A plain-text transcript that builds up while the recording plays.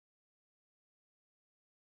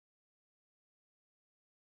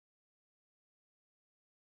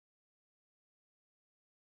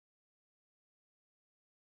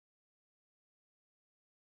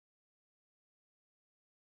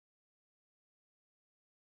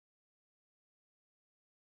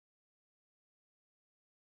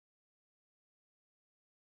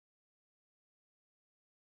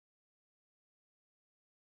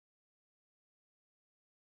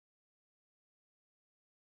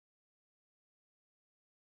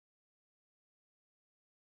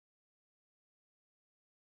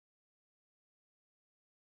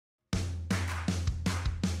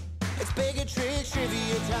Baig of Tricks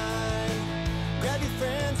trivia time. Grab your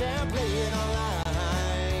friends and play it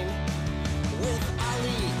online. With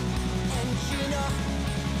Ali and Gina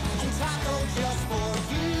and Taco just for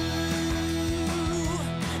you.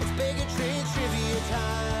 It's Baig of Tricks trivia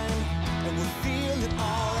time, and we're feeling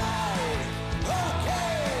alright.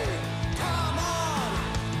 Okay, come on,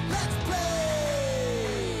 let's play.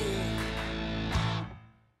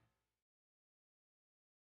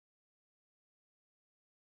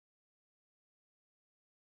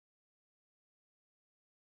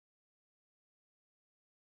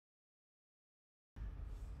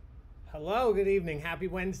 Hello, good evening. Happy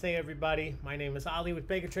Wednesday, everybody. My name is Ali with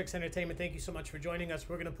Baig of Tricks Entertainment. Thank you so much for joining us.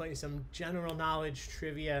 We're going to play some general knowledge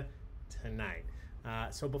trivia tonight.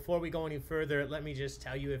 So before we go any further, let me just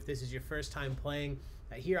tell you, if this is your first time playing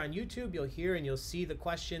here on YouTube, you'll hear and you'll see the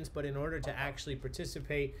questions, but in order to actually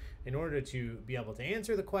participate, in order to be able to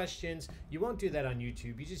answer the questions, you won't do that on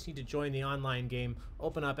YouTube. You just need to join the online game.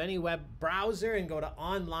 Open up any web browser and go to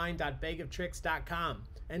online.baigoftricks.com.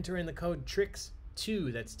 Enter in the code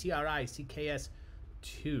TRICKS2, that's TRICKS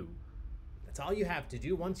 2. That's all you have to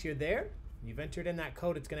do. Once you're there, you've entered in that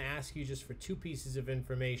code, it's going to ask you just for 2 pieces of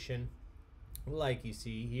information, like you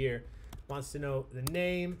see here. Wants to know the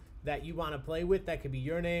name that you want to play with. That could be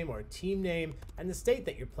your name or a team name, and the state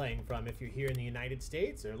that you're playing from if you're here in the United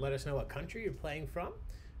States, or let us know what country you're playing from.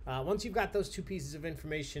 Once you've got those 2 pieces of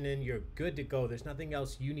information in, you're good to go. There's nothing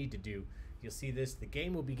else you need to do. You'll see this. The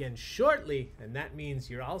game will begin shortly, and that means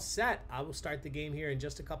you're all set. I will start the game here in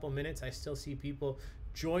just a couple minutes. I still see people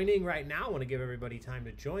joining right now. I want to give everybody time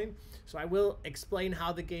to join. So I will explain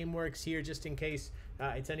how the game works here, just in case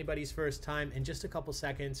it's anybody's first time, in just a couple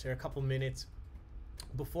seconds or a couple minutes.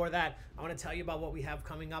 Before that, I want to tell you about what we have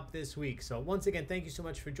coming up this week. So once again, thank you so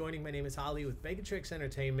much for joining. My name is Ali with Baig of Tricks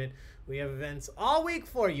Entertainment. We have events all week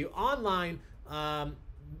for you online.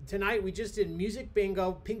 Tonight we just did Music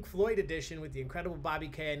Bingo Pink Floyd edition with the incredible Bobby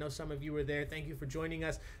K. I know some of you were there. Thank you for joining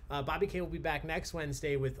us. Bobby K will be back next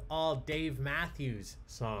Wednesday with all Dave Matthews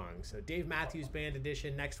songs. So Dave Matthews Band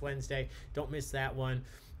edition next Wednesday. Don't miss that one.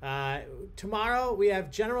 Tomorrow we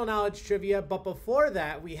have general knowledge trivia, but before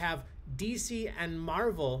that we have DC and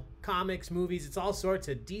Marvel comics, movies. It's all sorts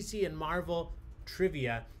of DC and Marvel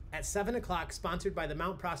trivia at 7 o'clock, sponsored by the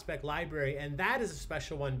Mount Prospect Library. And that is a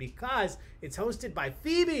special one because it's hosted by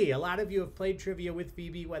Phoebe. A lot of you have played trivia with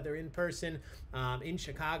Phoebe, whether in person in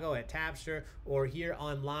Chicago at Tapster or here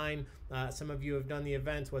online. Some of you have done the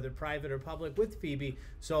events, whether private or public, with Phoebe.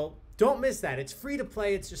 So don't miss that. It's free to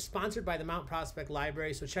play. It's just sponsored by the Mount Prospect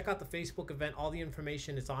Library. So check out the Facebook event. All the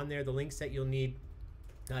information is on there, the links that you'll need.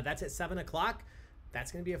 That's at 7 o'clock.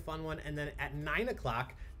 That's going to be a fun one. And then at 9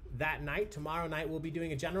 o'clock, that night, tomorrow night, we'll be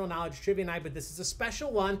doing a general knowledge trivia night, but this is a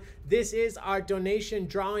special one. This is our donation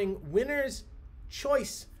drawing winner's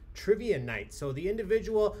choice trivia night. So the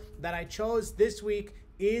individual that I chose this week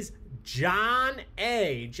is John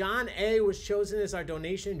A. John A was chosen as our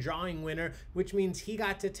donation drawing winner, which means he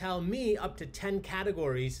got to tell me up to 10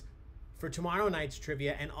 categories for tomorrow night's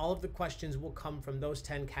trivia, and all of the questions will come from those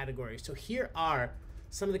 10 categories. So here are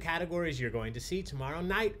some of the categories you're going to see tomorrow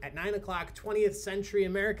night at 9 o'clock. 20th century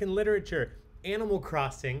American literature, Animal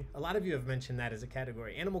Crossing. A lot of you have mentioned that as a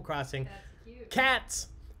category. Animal Crossing. That's cute. Cats,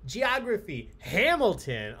 geography,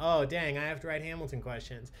 Hamilton. Oh, dang, I have to write Hamilton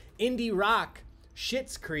questions. Indie rock,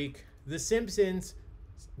 Schitt's Creek, The Simpsons.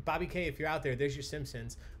 Bobby K, if you're out there, there's your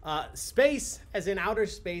Simpsons. Space, as in outer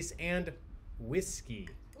space, and whiskey.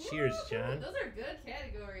 Cheers, John. Those are good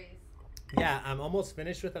categories. Yeah, I'm almost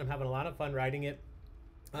finished with it. I'm having a lot of fun writing it.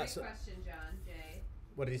 Great question, John Jay.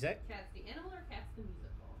 What did he say? Cats the animal or Cats the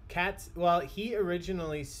musical? Cats. Well, he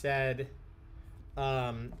originally said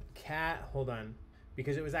cat. Hold on,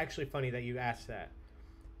 because it was actually funny that you asked that.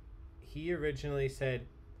 He originally said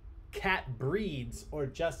cat breeds or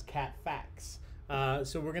just cat facts.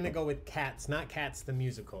 So we're gonna go with Cats, not Cats the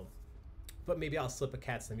musical. But maybe I'll slip a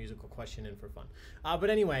Cats the musical question in for fun. But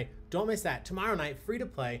anyway, don't miss that. Tomorrow night, free to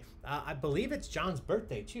play. I believe it's John's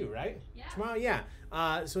birthday too, right? Yeah. Tomorrow, yeah.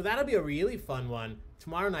 So that'll be a really fun one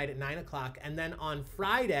tomorrow night at 9 o'clock. And then on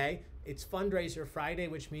Friday, it's Fundraiser Friday,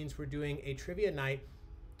 which means we're doing a trivia night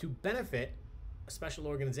to benefit a special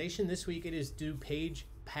organization. This week it is DuPage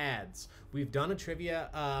Pads. We've done a trivia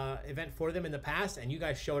event for them in the past, and you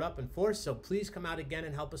guys showed up in force, so please come out again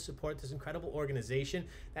and help us support this incredible organization.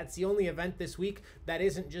 That's the only event this week that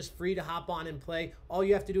isn't just free to hop on and play. All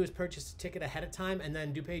you have to do is purchase a ticket ahead of time, and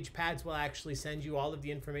then DuPage Pads will actually send you all of the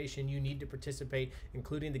information you need to participate,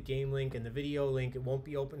 including the game link and the video link. It won't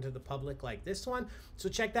be open to the public like this one, so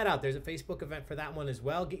check that out. There's a Facebook event for that one as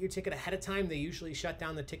well. Get your ticket ahead of time. They usually shut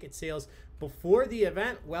down the ticket sales before the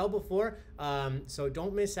event, well before, so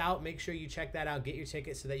don't miss out, make sure you check that out. Get your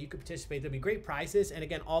ticket so that you can participate. There'll be great prizes. And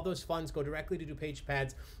again, all those funds go directly to DuPage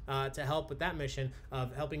Pads to help with that mission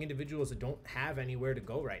of helping individuals that don't have anywhere to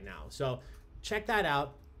go right now. So check that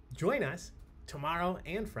out. Join us tomorrow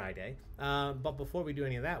and Friday. But before we do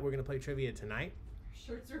any of that, we're going to play trivia tonight.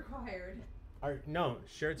 Shirts required. No,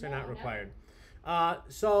 shirts are not No. required.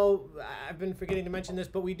 So I've been forgetting to mention this,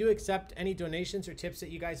 but we do accept any donations or tips that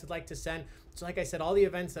you guys would like to send. So like I said, all the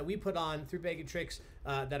events that we put on through Baig Tricks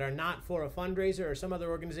that are not for a fundraiser or some other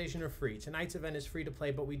organization are free. Tonight's event is free to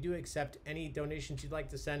play, but we do accept any donations you'd like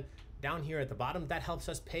to send down here at the bottom. That helps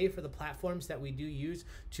us pay for the platforms that we do use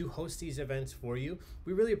to host these events for you.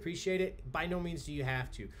 We really appreciate it. By no means do you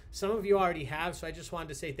have to. Some of you already have, so I just wanted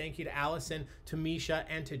to say thank you to Allison, to Misha,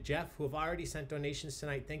 and to Jeff, who have already sent donations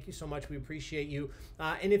tonight. Thank you so much. We appreciate you.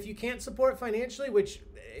 And if you can't support financially, which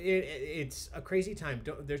it's a crazy time,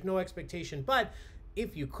 there's no expectation, but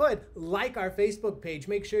if you could, like our Facebook page,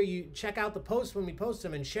 make sure you check out the posts when we post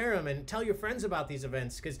them and share them and tell your friends about these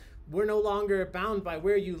events, because we're no longer bound by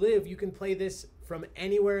where you live. You can play this from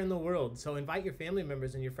anywhere in the world. So invite your family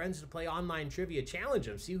members and your friends to play online trivia. Challenge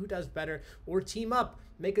them. See who does better, or team up.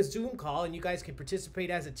 Make a Zoom call and you guys can participate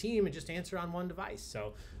as a team and just answer on one device.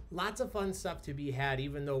 So lots of fun stuff to be had,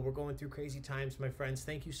 even though we're going through crazy times, my friends.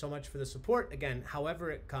 Thank you so much for the support. Again,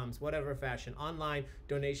 however it comes, whatever fashion, online,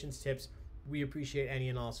 donations, tips, we appreciate any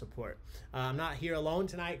and all support. I'm not here alone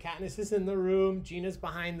tonight. Katniss is in the room. Gina's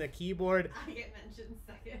behind the keyboard. I get mentioned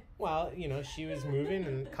second. Well, you know, she was moving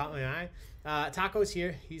and caught my eye. Taco's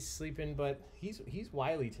here. He's sleeping, but he's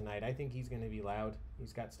wily tonight. I think he's going to be loud.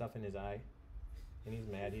 He's got stuff in his eye, and he's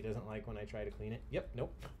mad. He doesn't like when I try to clean it. Yep,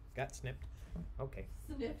 nope. Got snipped. Okay.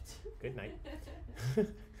 Snipped. Good night.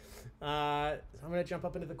 So I'm going to jump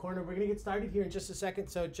up into the corner. We're going to get started here in just a second.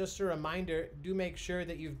 So just a reminder, do make sure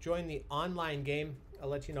that you've joined the online game. I'll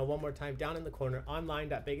let you know one more time. Down in the corner,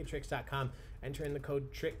 online.baigoftricks.com. Enter in the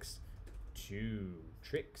code TRICKS2.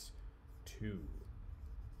 TRICKS2.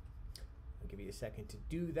 I'll give you a second to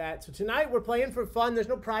do that. So tonight we're playing for fun. There's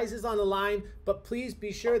no prizes on the line, but please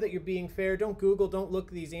be sure that you're being fair. Don't Google, don't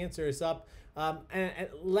look these answers up. And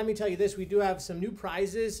let me tell you this, we do have some new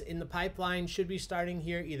prizes in the pipeline, should be starting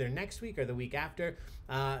here either next week or the week after.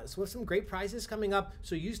 So we have some great prizes coming up.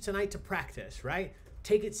 So use tonight to practice, right?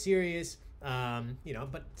 Take it serious, you know,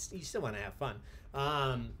 but you still want to have fun.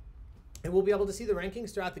 And we'll be able to see the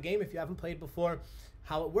rankings throughout the game if you haven't played before.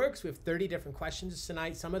 How it works, we have 30 different questions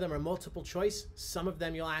tonight. Some of them are multiple choice. Some of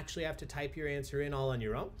them you'll actually have to type your answer in all on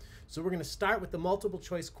your own. So we're going to start with the multiple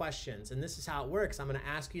choice questions. And this is how it works. I'm going to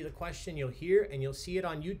ask you the question, you'll hear and you'll see it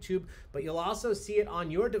on YouTube, but you'll also see it on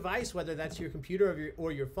your device, whether that's your computer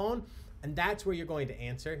or your phone. And that's where you're going to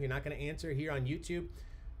answer. You're not going to answer here on YouTube.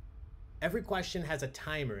 Every question has a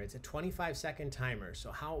timer. It's a 25-second timer.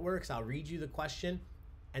 So how it works, I'll read you the question,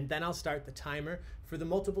 and then I'll start the timer. For the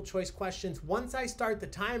multiple choice questions, once I start the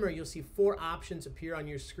timer, you'll see 4 options appear on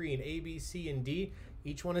your screen, A, B, C, and D.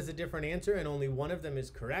 Each one is a different answer, and only one of them is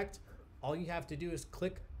correct. All you have to do is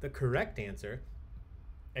click the correct answer,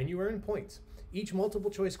 and you earn points. Each multiple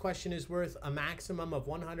choice question is worth a maximum of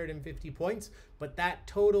 150 points, but that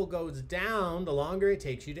total goes down the longer it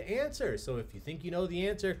takes you to answer. So if you think you know the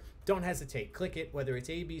answer, don't hesitate. Click it, whether it's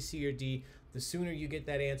A, B, C, or D. The sooner you get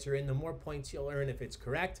that answer in, the more points you'll earn if it's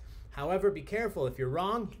correct. However, be careful. If you're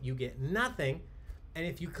wrong, you get nothing. And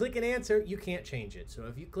if you click an answer, you can't change it. So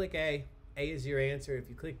if you click A is your answer. If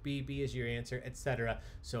you click B is your answer, etc.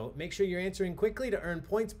 So make sure you're answering quickly to earn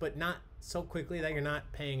points, but not so quickly that you're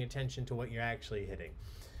not paying attention to what you're actually hitting.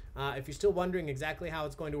 If you're still wondering exactly how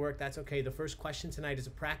it's going to work, that's okay. The first question tonight is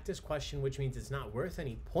a practice question, which means it's not worth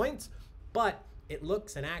any points, but it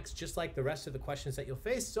looks and acts just like the rest of the questions that you'll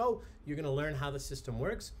face, so you're going to learn how the system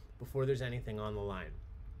works before there's anything on the line.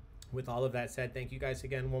 With all of that said, thank you guys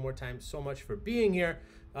again one more time so much for being here.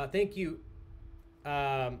 Thank you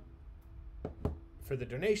for the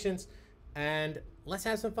donations, and let's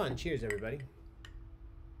have some fun. Cheers, everybody.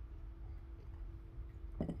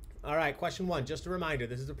 All right, question 1. Just a reminder,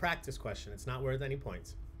 this is a practice question. It's not worth any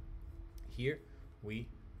points. Here we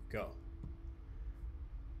go.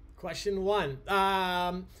 Question 1.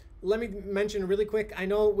 Let me mention really quick, I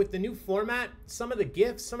know with the new format, some of the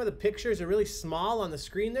GIFs, some of the pictures are really small on the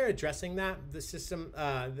screen there, addressing that, the system,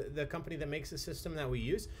 the company that makes the system that we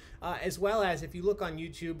use, as well as if you look on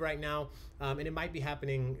YouTube right now, and it might be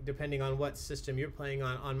happening depending on what system you're playing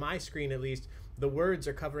on my screen at least, the words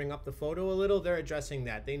are covering up the photo a little. They're addressing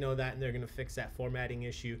that. They know that, and they're going to fix that formatting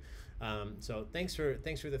issue. So thanks for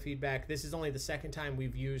the feedback. This is only the second time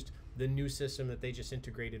we've used the new system that they just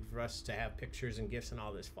integrated for us to have pictures and GIFs and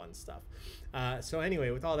all this fun stuff. So anyway,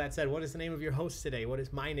 with all that said, what is the name of your host today? What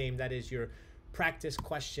is my name? That is your practice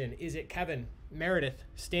question. Is it Kevin, Meredith,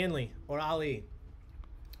 Stanley, or Ali?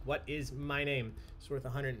 What is my name? It's worth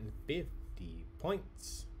 150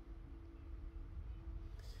 points.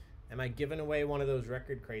 Am I giving away one of those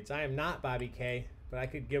record crates? I am not, Bobby K, but I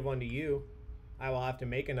could give one to you. I will have to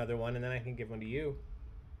make another one, and then I can give one to you.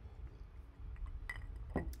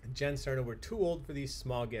 Jen Cerner, we're too old for these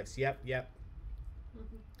small gifts. Yep.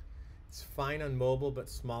 It's fine on mobile, but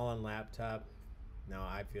small on laptop. No,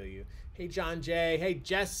 I feel you. Hey, John J. Hey,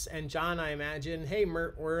 Jess and John, I imagine. Hey,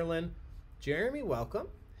 Mert Werlin. Jeremy, welcome.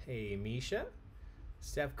 Hey, Misha.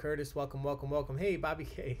 Steph Curtis, welcome. Hey, Bobby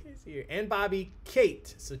K is here. And Bobby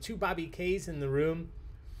Kate. So 2 Bobby Ks in the room.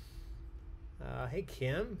 Hey,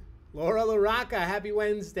 Kim. Laura LaRocca, happy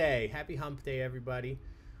Wednesday. Happy hump day, everybody.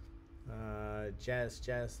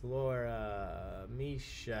 Jess, Laura,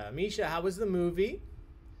 Misha. Misha, how was the movie?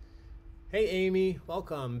 Hey, Amy,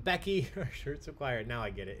 welcome. Becky, our shirt's acquired. Now I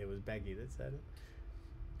get it. It was Becky that said it.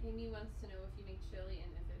 Amy wants to know if you make chili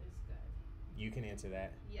and if it is good. You can answer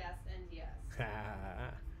that. Yes and yes.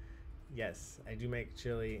 Yes, I do make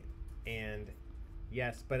chili, and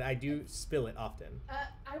yes, but I do spill it often.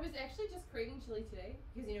 I was actually just craving chili today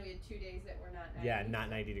because we had 2 days that were not 90. Yeah, not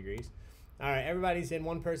 90 degrees. All right, everybody's in.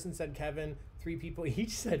 1 person said Kevin. 3 people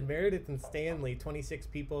each said Meredith and Stanley. 26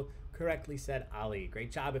 people correctly said Ali.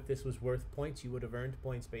 Great job. If this was worth points, you would have earned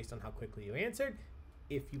points based on how quickly you answered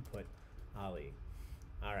if you put Ali.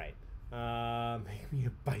 All right. Make me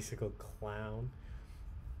a bicycle clown.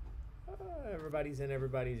 Everybody's in.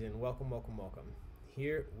 Welcome.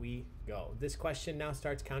 Here we go. This question now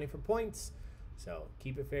starts counting for points. So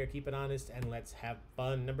keep it fair, keep it honest, and let's have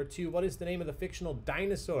fun. Number 2, what is the name of the fictional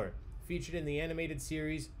dinosaur featured in the animated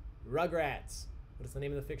series Rugrats? What is the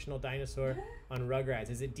name of the fictional dinosaur on Rugrats?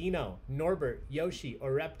 Is it Dino, Norbert, Yoshi,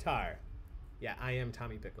 or Reptar? Yeah, I am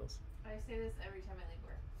Tommy Pickles. I say this every time I leave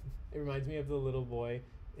work. It reminds me of the little boy,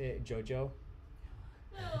 Jojo.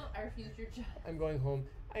 No, our future child. I'm going home.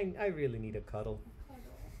 I really need a cuddle.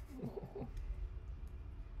 Cuddle.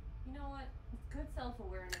 You know what? It's good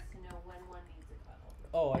self-awareness to know when one needs a cuddle.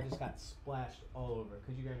 Oh, I just got splashed all over.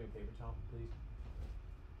 Could you grab me a paper towel, please?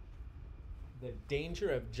 The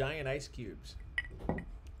danger of giant ice cubes.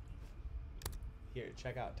 Here,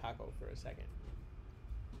 check out Taco for a second.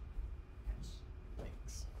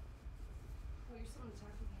 Thanks. Oh, you're still on the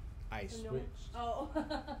taco game. I So switched. Oh.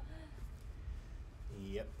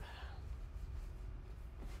 Yep.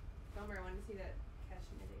 Bummer, I wanted to see that catch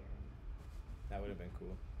midair. That would have been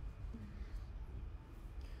cool.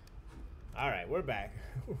 All right, we're back.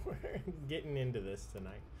 We're getting into this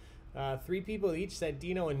tonight. 3 people each said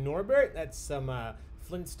Dino and Norbert. That's some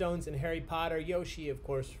Flintstones and Harry Potter. Yoshi, of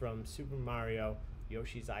course, from Super Mario.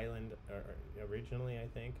 Yoshi's Island, originally, I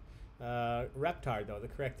think. Reptar, though, the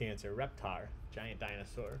correct answer. Reptar, giant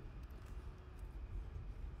dinosaur.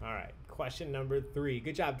 All right, question number 3.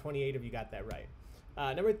 Good job, 28 of you got that right.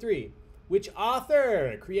 Number 3, which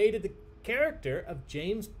author created the character of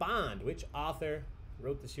James Bond? Which author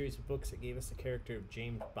wrote the series of books that gave us the character of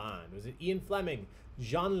James Bond? Was it Ian Fleming,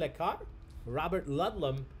 Jean Le Carre, Robert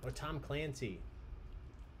Ludlum, or Tom Clancy?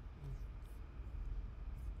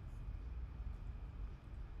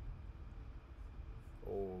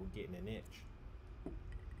 Oh, getting an itch.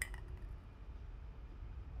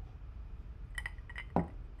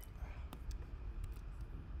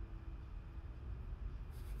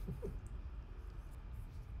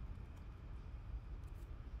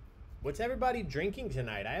 What's everybody drinking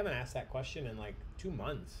tonight? I haven't asked that question in like 2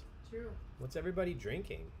 months. True. What's everybody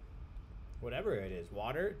drinking? Whatever it is.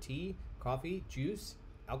 Water, tea, coffee, juice,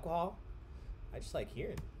 alcohol. I just like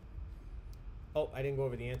hearing. Oh, I didn't go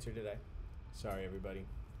over the answer, did I? Sorry, everybody.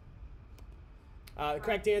 The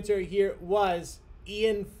correct answer here was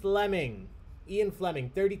Ian Fleming. Ian Fleming.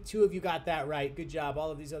 32 of you got that right. Good job. All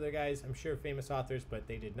of these other guys, I'm sure famous authors, but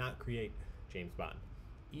they did not create James Bond.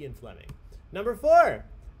 Ian Fleming. Number 4.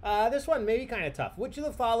 This one may be kind of tough. Which of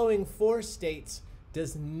the following 4 states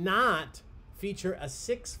does not feature a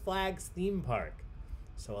Six Flags theme park?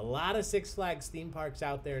 So a lot of Six Flags theme parks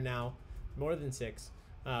out there now, more than 6.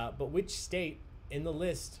 But which state in the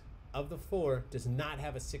list of the 4 does not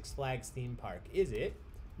have a Six Flags theme park? Is it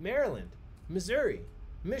Maryland, Missouri,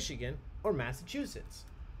 Michigan, or Massachusetts?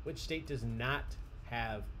 Which state does not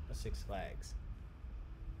have a Six Flags?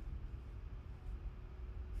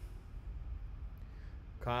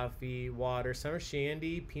 Coffee, water, summer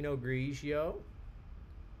shandy, Pinot Grigio.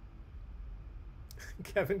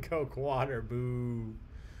 Kevin Coke, water, boo.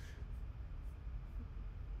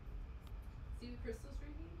 See what Crystal's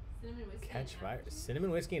drinking? Cinnamon whiskey. Catch and fire. apple juice?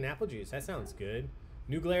 Cinnamon whiskey and apple juice. That sounds good.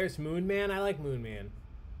 New Glarus Moon Man. I like Moon Man.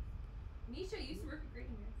 Misha used to work at Great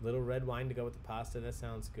American. Little red wine to go with the pasta. That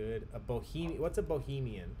sounds good. A bohemian. What's a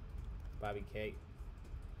bohemian? Bobby K.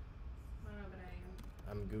 I don't know, but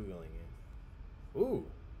I am. I'm Googling it. Ooh.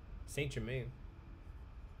 Saint Germain.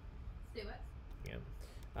 Say what? Yeah.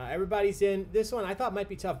 Everybody's in. This one I thought might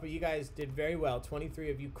be tough, but you guys did very well. 23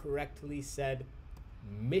 of you correctly said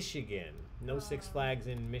Michigan. No Six Flags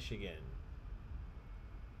in Michigan.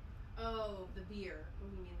 Oh, the beer.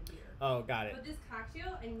 Bohemian the beer. Oh, got it. But this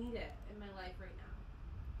cocktail, I need it in my life right now.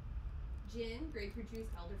 Gin, grapefruit juice,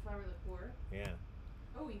 elderflower liqueur. Yeah.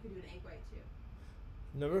 Oh, you could do an egg white too.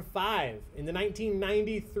 Number 5. In the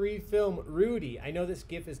 1993 film Rudy. I know this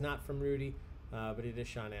gif is not from Rudy, but it is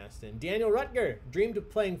Sean Astin. Daniel Rutger dreamed of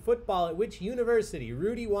playing football at which university?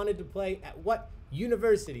 Rudy wanted to play at what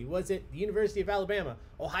university? Was it the University of Alabama,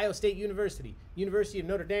 Ohio State University, University of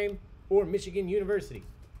Notre Dame, or Michigan University?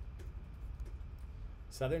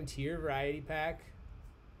 Southern Tier Variety Pack.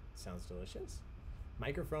 Sounds delicious.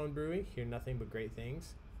 Microphone Brewing. Hear nothing but great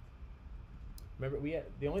things. Remember, we had,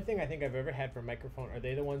 the only thing I think I've ever had from Microphone, are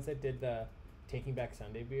they the ones that did the Taking Back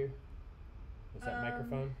Sunday beer? Was that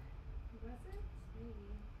Microphone? Was it? Maybe.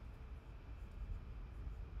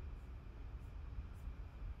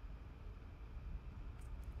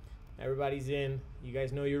 Everybody's in. You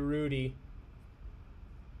guys know your Rudy.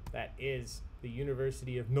 That is the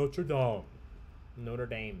University of Notre Dame. Notre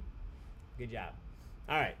Dame. Good job.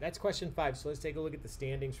 All right, that's question 5. So let's take a look at the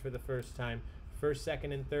standings for the first time. First,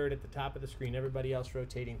 second, and third at the top of the screen. Everybody else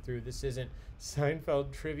rotating through. This isn't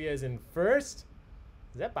Seinfeld Trivia is in first.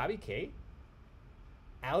 Is that Bobby K?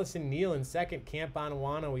 Allison Neal in second. Camp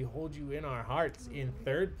Anawana, we hold you in our hearts in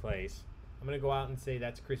third place. I'm going to go out and say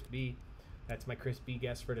that's Chris B. That's my Chris B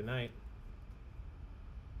guess for tonight.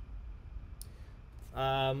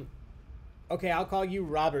 Okay, I'll call you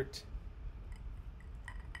Robert.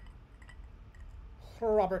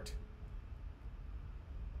 Robert.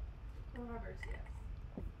 Roberts,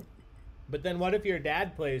 yes. But then what if your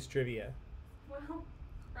dad plays trivia? Well,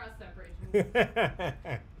 cross that bridge.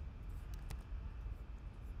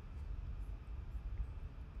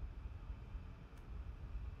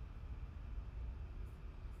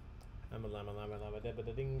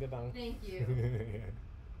 Thank you.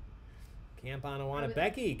 Camp Anawana.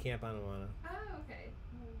 Becky, Camp Anawana. Oh, okay.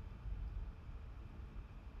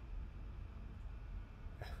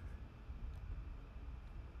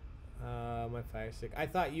 My fire stick. I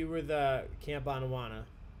thought you were the Camp Anawana.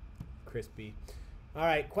 Crispy. All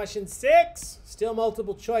right, question 6. Still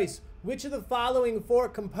multiple choice. Which of the following 4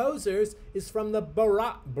 composers is from the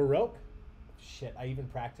Baroque? Shit, I even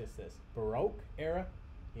practiced this. Baroque era?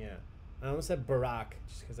 Yeah. I almost said Barack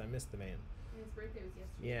just because I missed the man. And his birthday was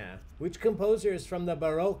yesterday. Yeah. Which composer is from the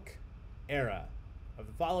Baroque era? Of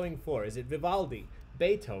the following 4, is it Vivaldi,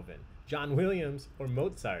 Beethoven, John Williams, or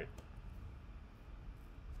Mozart?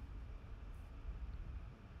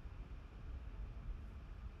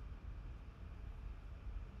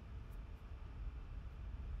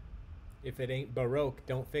 If it ain't Baroque,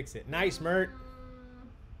 don't fix it. Nice, Mert.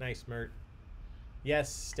 Nice, Mert.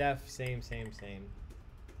 Yes, Steph. Same.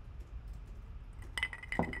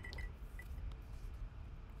 I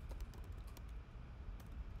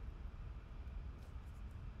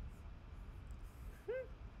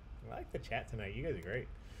like the chat tonight. You guys are great.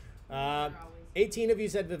 18 of you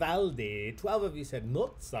said Vivaldi. 12 of you said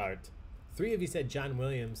Mozart. 3 of you said John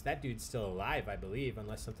Williams. That dude's still alive, I believe,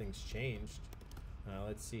 unless something's changed.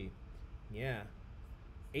 Let's see. Yeah.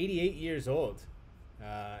 88 years old.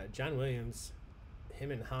 John Williams, him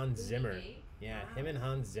and Hans Zimmer. Yeah, wow. Him and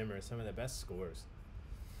Hans Zimmer, some of the best scores.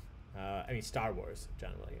 I mean, Star Wars,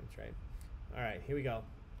 John Williams, right? All right, here we go.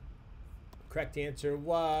 Correct answer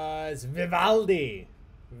was Vivaldi.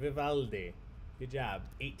 Vivaldi. Good job.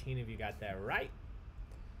 18 of you got that right.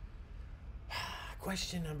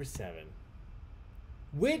 Question number 7.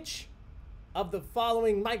 Which of the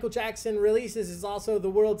following Michael Jackson releases is also the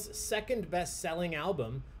world's second best-selling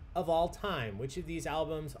album of all time? Which of these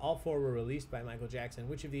albums, all 4 were released by Michael Jackson,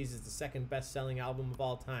 which of these is the second best-selling album of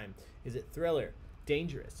all time? Is it Thriller,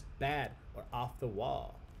 Dangerous, Bad, or Off the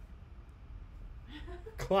Wall?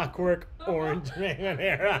 Clockwork Orange Man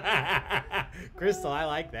era. Crystal, I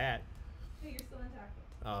like that. Hey, you're still intact.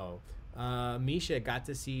 Oh. Misha got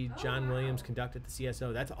to see John Williams conduct at the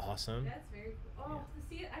CSO. That's awesome. That's very cool. Oh,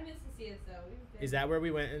 Yeah. I missed the CSO. Is that where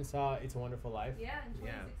we went and saw It's a Wonderful Life? Yeah, in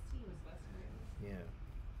 2016 was Western. Yeah.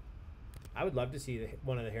 I would love to see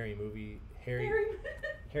one of the Harry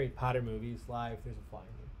Potter movies live. There's a fly in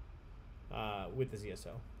here. With the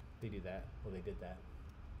CSO. They do that. Well, they did that.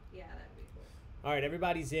 Yeah, that'd be cool. All right,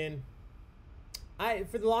 everybody's in.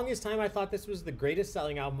 For the longest time, I thought this was the greatest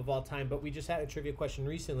selling album of all time, but we just had a trivia question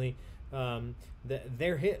recently.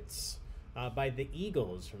 Their Hits by the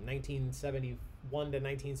Eagles from 1971 to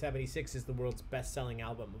 1976 is the world's best-selling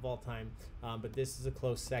album of all time, but this is a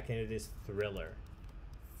close second. It is Thriller.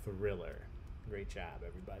 Thriller. Great job,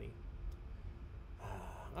 everybody.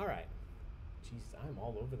 All right. Jeez, I'm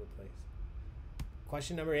all over the place.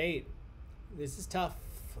 Question number 8. This is tough.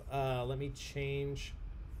 Let me change,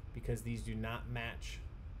 because these do not match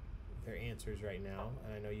their answers right now,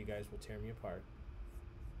 and I know you guys will tear me apart.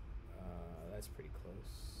 That's pretty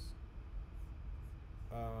close.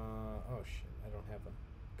 Oh shit, I don't have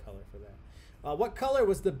a color for that. What color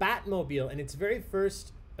was the Batmobile in its very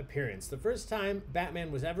first appearance? The first time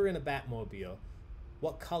Batman was ever in a Batmobile,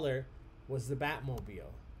 what color was the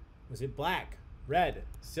Batmobile? Was it black, red,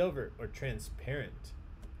 silver, or transparent?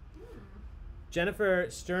 Jennifer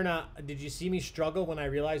Sterna, did you see me struggle when I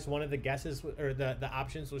realized one of the guesses or the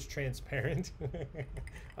options was transparent?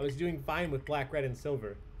 I was doing fine with black, red, and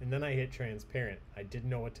silver, and then I hit transparent. I didn't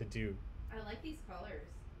know what to do. I like these colors.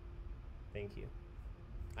 Thank you.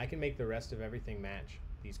 I can make the rest of everything match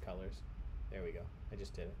these colors. There we go. I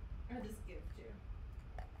just did it. Or this gift you.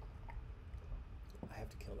 I have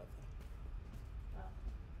to kill that thing.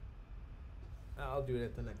 Oh. I'll do it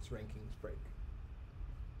at the next rankings break.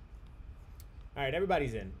 All right,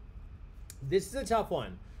 everybody's in. This is a tough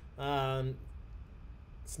one.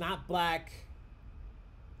 It's not black.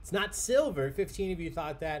 It's not silver. 15 of you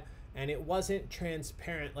thought that. And it wasn't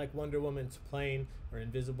transparent like Wonder Woman's plane, or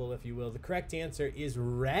invisible, if you will. The correct answer is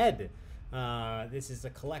red. This is a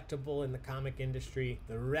collectible in the comic industry.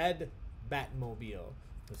 The red Batmobile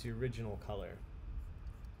was the original color.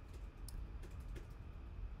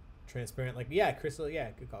 Transparent, like, yeah, crystal,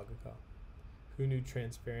 yeah, good call, good call. Who knew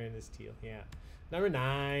transparent is teal? Yeah. Number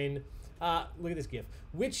 9. Look at this gif.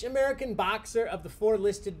 Which American boxer of the 4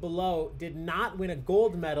 listed below did not win a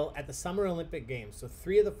gold medal at the Summer Olympic Games? So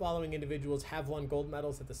 3 of the following individuals have won gold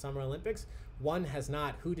medals at the Summer Olympics. 1 has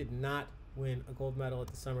not. Who did not win a gold medal at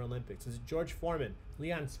the Summer Olympics? Was it George Foreman,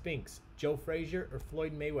 Leon Spinks, Joe Frazier, or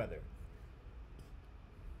Floyd Mayweather?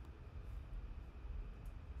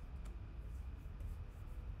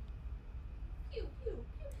 Pew, pew,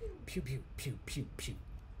 pew, pew. Pew, pew, pew, pew, pew.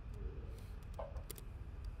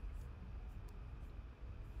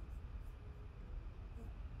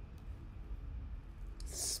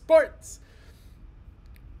 Sports.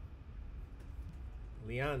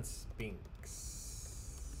 Leon Spinks.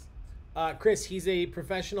 Chris, he's a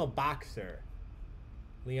professional boxer.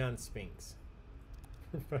 Leon Spinks.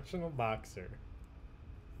 Professional boxer.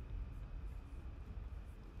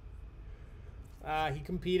 He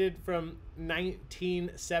competed from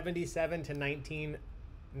 1977 to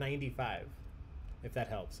 1995, if that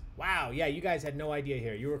helps. Wow, yeah, you guys had no idea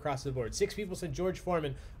here. You were across the board. 6 people said George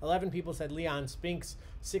Foreman. 11 people said Leon Spinks.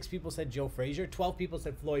 6 people said Joe Frazier. 12 people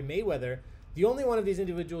said Floyd Mayweather. The only one of these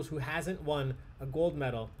individuals who hasn't won a gold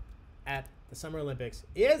medal at the Summer Olympics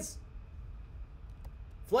is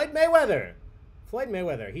Floyd Mayweather. Floyd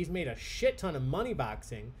Mayweather. He's made a shit ton of money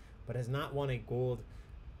boxing, but has not won a gold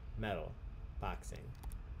medal boxing.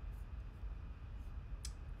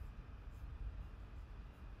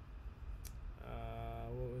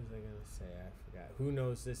 What was I gonna say? I forgot. Who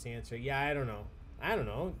knows this answer? Yeah, I don't know. I don't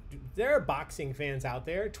know. There are boxing fans out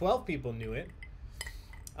there. 12 people knew it.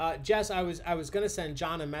 Jess, I was gonna send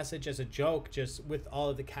John a message as a joke, just with all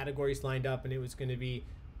of the categories lined up, and it was gonna be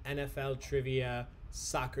NFL trivia,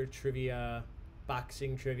 soccer trivia,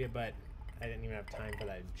 boxing trivia, but I didn't even have time for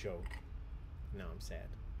that joke. Now I'm sad.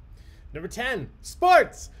 Number 10,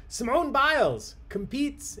 sports. Simone Biles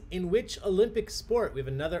competes in which Olympic sport? We have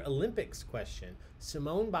another Olympics question.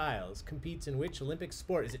 Simone Biles competes in which Olympic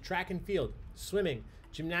sport? Is it track and field, swimming,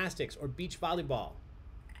 gymnastics, or beach volleyball?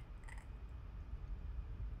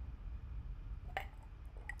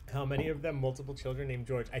 How many of them multiple children named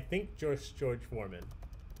George? I think George Foreman.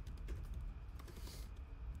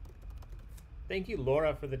 Thank you,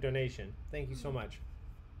 Laura, for the donation. Thank you so much.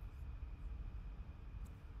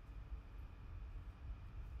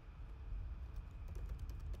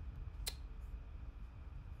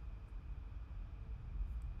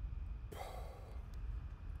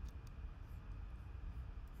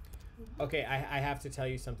 Okay, I have to tell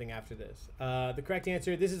you something after this. The correct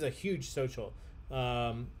answer, this is a huge social.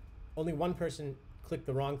 Only one person clicked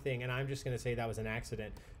the wrong thing, and I'm just going to say that was an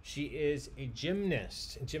accident. She is a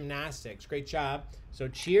gymnast in gymnastics. Great job. So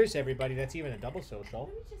cheers, everybody. That's even a double social.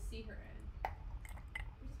 What did we just see her in?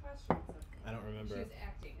 We just watched her in something. I don't remember. She was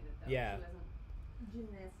acting in it, though. Yeah. She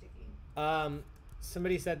wasn't gymnasticking.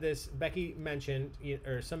 Somebody said this. Becky mentioned,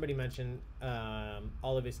 or somebody mentioned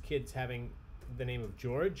all of his kids having the name of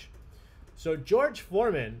George. So George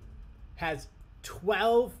Foreman has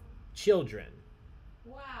 12 children.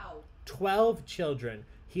 Wow. 12 children.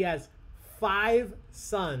 He has 5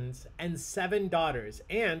 sons and 7 daughters.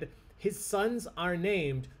 And his sons are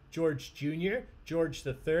named George Jr., George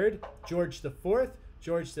the Third, George the Fourth,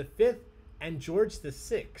 George the Fifth, and George the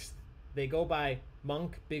Sixth. They go by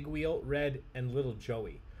Monk, Big Wheel, Red, and Little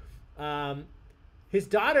Joey. His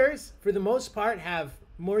daughters, for the most part, have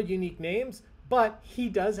more unique names, but he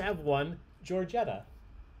does have one Georgetta.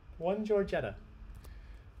 One Georgetta.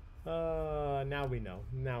 Now we know.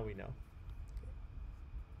 Now we know.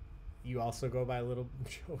 You also go by Little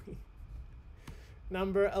Joey.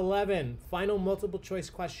 Number 11, final multiple choice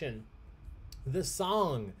question. The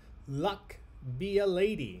song Luck Be a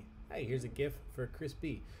Lady. Hey, here's a GIF for Chris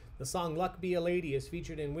B. The song Luck Be a Lady is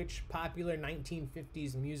featured in which popular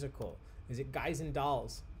 1950s musical? Is it Guys and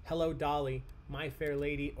Dolls, Hello Dolly, My Fair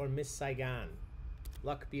Lady, or Miss Saigon?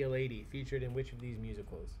 Luck Be a Lady, featured in which of these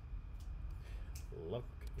musicals? Luck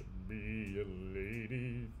be a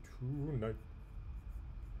lady tonight.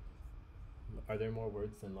 Are there more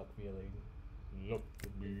words than Luck Be a Lady? Luck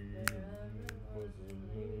be a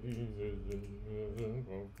lady.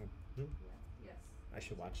 Yes. I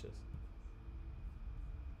should watch this.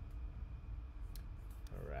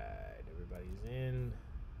 All right, everybody's in.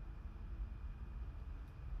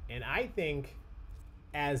 And I think,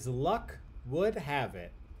 as luck would have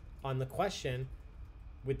it, on the question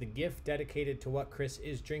with the gift dedicated to what Chris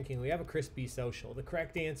is drinking, we have a Chris B social. The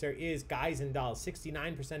correct answer is Guys and Dolls.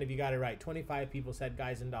 69% of you got it right. 25 people said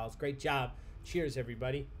Guys and Dolls. Great job. Cheers,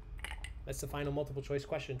 everybody. That's the final multiple choice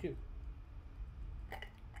question, too.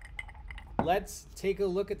 Let's take a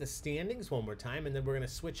look at the standings one more time, and then we're going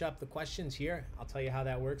to switch up the questions here. I'll tell you how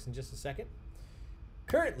that works in just a second.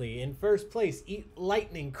 Currently in first place, Eat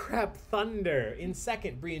Lightning, Crap Thunder. In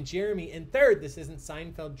second, Bree and Jeremy. In third, this isn't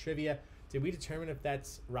Seinfeld trivia. Did we determine if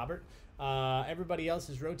that's Robert? Everybody else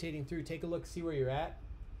is rotating through. Take a look, see where you're at.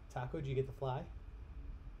 Taco, did you get the fly?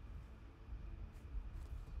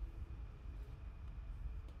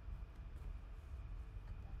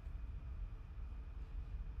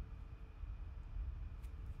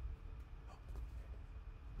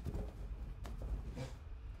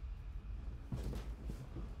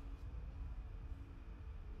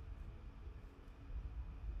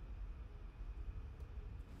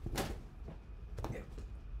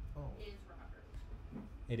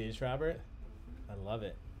 It is Robert? I love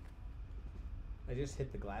it. I just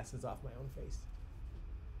hit the glasses off my own face.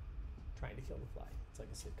 Trying to kill the fly. It's like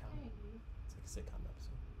a sitcom. It's like a sitcom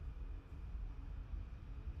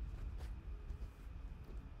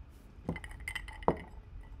episode.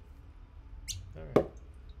 All right.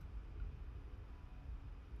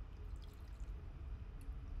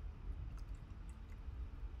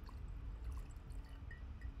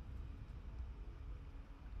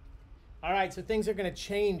 All right, so things are going to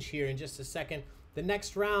change here in just a second. The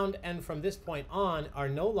next round and from this point on are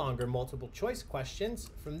no longer multiple choice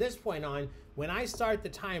questions. From this point on, when I start the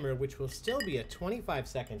timer, which will still be a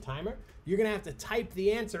 25-second timer, you're going to have to type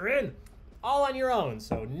the answer in all on your own.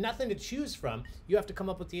 So nothing to choose from. You have to come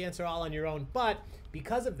up with the answer all on your own. But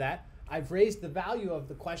because of that, I've raised the value of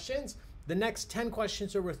the questions. The next 10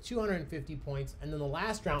 questions are worth 250 points. And then the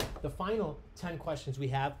last round, the final 10 questions we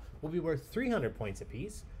have, will be worth 300 points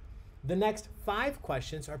apiece. The next 5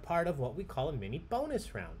 questions are part of what we call a mini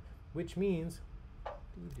bonus round, which means, what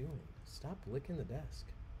are you doing? Stop licking the desk.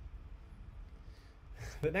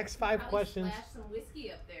 The next 5 questions. Splash some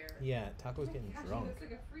whiskey up there. Yeah, Taco's getting drunk. He looks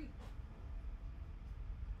like a freak.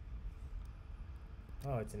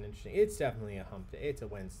 Oh, it's an interesting. It's definitely a hump day. It's a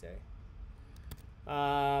Wednesday.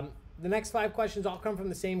 The next 5 questions all come from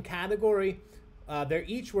the same category. They're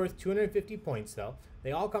each worth 250 points, though.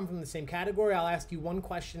 They all come from the same category. I'll ask you one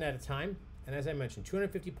question at a time. And as I mentioned,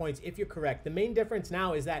 250 points if you're correct. The main difference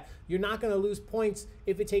now is that you're not going to lose points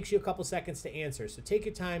if it takes you a couple seconds to answer. So take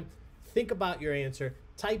your time, think about your answer,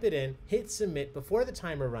 type it in, hit submit before the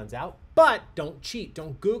timer runs out. But don't cheat.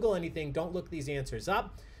 Don't Google anything. Don't look these answers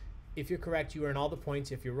up. If you're correct, you earn all the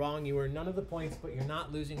points. If you're wrong, you earn none of the points, but you're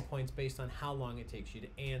not losing points based on how long it takes you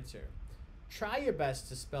to answer. Try your best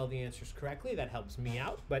to spell the answers correctly. That helps me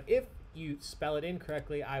out. But if you spell it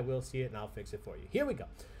incorrectly, I will see it and I'll fix it for you. Here we go.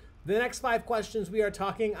 The next 5 questions we are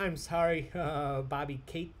talking, I'm sorry, Bobby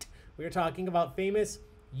Kate. We are talking about famous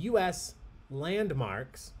U.S.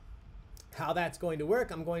 landmarks. How that's going to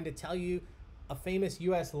work, I'm going to tell you a famous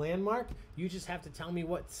U.S. landmark. You just have to tell me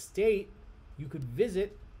what state you could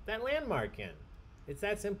visit that landmark in. It's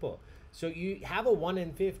that simple. So you have a 1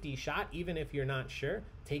 in 50 shot, even if you're not sure.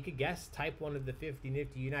 Take a guess, type one of the 50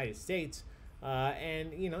 nifty United States.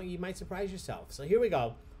 and you might surprise yourself. So here we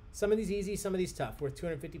go. Some of these easy, some of these tough. Worth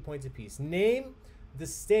 250 points apiece. Name the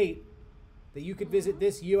state that you could visit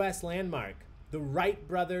this U.S. landmark. The Wright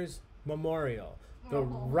Brothers Memorial. The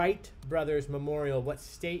Wright Brothers Memorial. What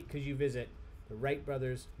state could you visit the Wright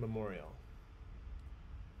Brothers Memorial?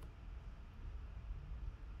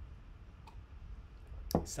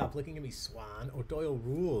 Stop looking at me, Swan. O'Doyle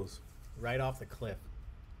rules. Right off the cliff.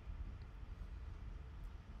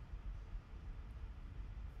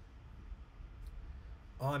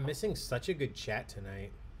 Oh, I'm missing such a good chat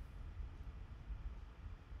tonight.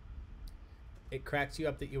 It cracks you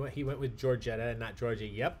up that he went with Georgetta and not Georgia.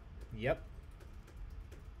 Yep. Yep.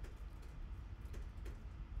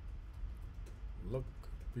 Look,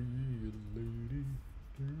 be a lady.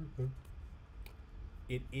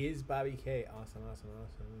 It is Bobby K. Awesome, awesome,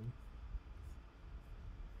 awesome.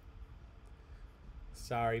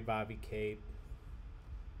 Sorry, Bobby Kate.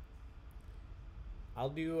 I'll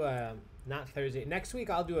do not Thursday. Next week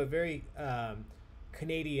I'll do a very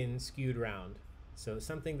Canadian skewed round. So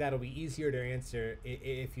something that'll be easier to answer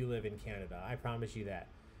if you live in Canada. I promise you that.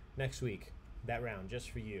 Next week, that round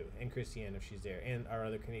just for you and Christiane if she's there and our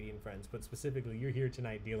other Canadian friends. But specifically, you're here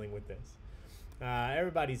tonight dealing with this.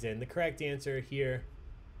 Everybody's in. The correct answer here.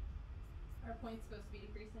 Are points supposed to be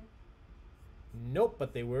decreasing? Nope,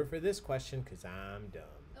 but they were for this question because I'm dumb.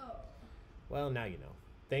 Oh. Well, now you know.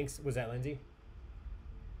 Thanks. Was that Lindsay?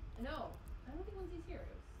 No. I don't think Lindsay's here.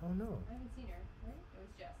 Oh, no. I haven't seen her, right? It was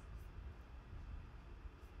Jess.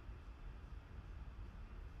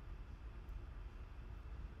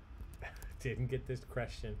 Didn't get this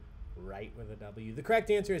question right with a W. The correct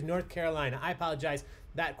answer is North Carolina. I apologize.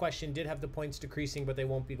 That question did have the points decreasing, but they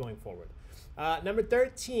won't be going forward. Number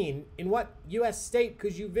 13. In what U.S. state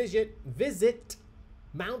could you visit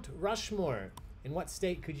Mount Rushmore? In what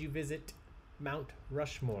state could you visit Mount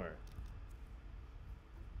Rushmore?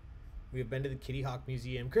 We have been to the Kitty Hawk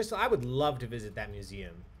Museum. Crystal, I would love to visit that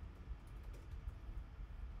museum.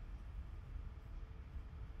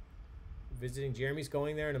 Visiting Jeremy's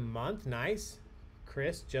going there in a month. Nice.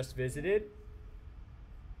 Chris just visited.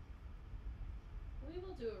 We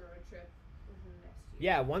will do a road trip within the next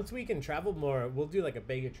year. Yeah, once we can travel more, we'll do like a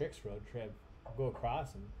Baig-o-Tricks road trip. Go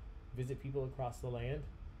across and visit people across the land.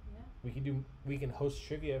 Yeah. We can host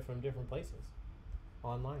trivia from different places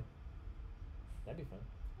online. That'd be fun.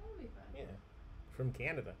 That would be fun. Yeah. From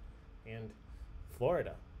Canada and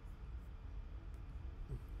Florida.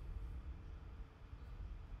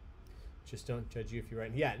 Just don't judge you if you're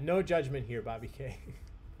right. Yeah, no judgment here, Bobby K.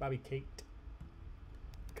 Bobby Kate.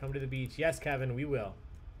 Come to the beach. Yes, Kevin, we will.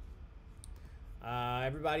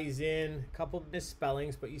 Everybody's in. A couple of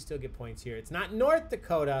misspellings, but you still get points here. It's not North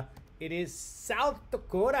Dakota. It is South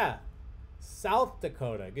Dakota. South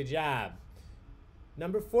Dakota. Good job.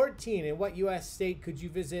 Number 14. In what U.S. state could you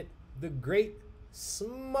visit the Great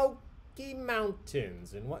Smoky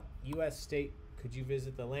Mountains? In what U.S. state could you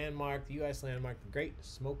visit the landmark, the U.S. landmark, the Great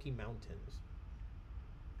Smoky Mountains?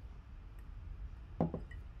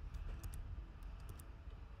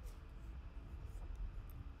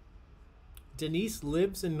 Denise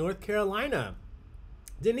lives in North Carolina.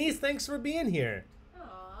 Denise, thanks for being here.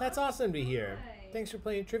 Aww. That's awesome to hear. Hi. Thanks for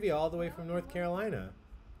playing trivia all the way from North Carolina.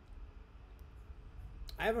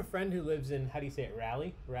 I have a friend who lives in, how do you say it,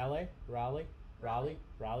 Raleigh?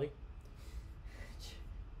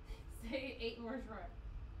 Say 8 more short.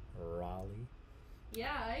 Raleigh.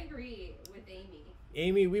 Yeah, I agree with Amy.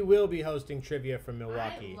 Amy, we will be hosting trivia from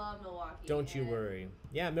Milwaukee. I love Milwaukee. Don't you and worry.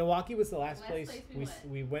 Yeah, Milwaukee was the last place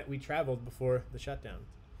we we traveled before the shutdown.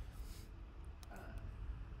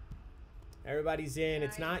 Everybody's in.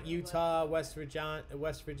 It's not Utah, West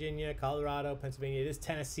Virginia, Colorado, Pennsylvania. It is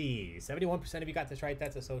Tennessee. 71% of you got this right.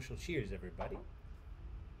 That's a social. Cheers, everybody.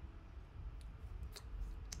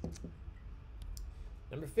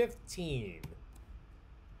 Number 15.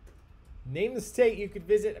 Name the state you could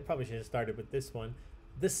visit. I probably should have started with this one.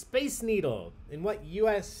 The Space Needle. In what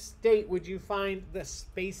U.S. state would you find the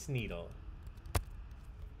Space Needle?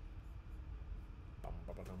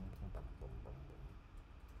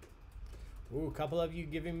 Ooh, a couple of you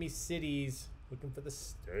giving me cities. Looking for the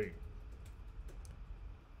state.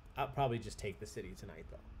 I'll probably just take the city tonight,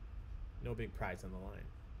 though. No big prize on the line.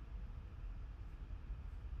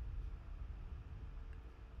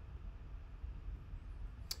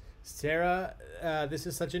 Sarah, this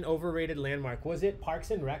is such an overrated landmark. Was it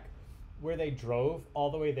Parks and Rec where they drove all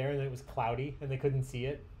the way there and it was cloudy and they couldn't see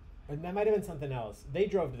it? And that might have been something else. They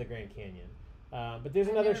drove to the Grand Canyon. But there's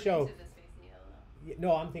another show.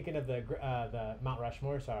 No, I'm thinking of the Mount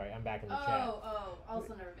Rushmore. Sorry, I'm back in the chat. Also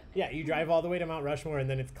never been there. Yeah, you drive all the way to Mount Rushmore and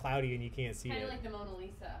then it's cloudy and you can't see Kind it. of like the Mona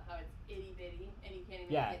Lisa, how itty bitty, and you can't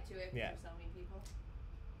even Yeah, get to it because yeah. there's so many people.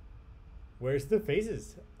 Where's the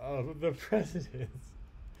faces of the presidents?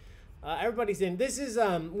 Everybody's in. This is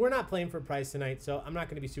we're not playing for prize tonight, so I'm not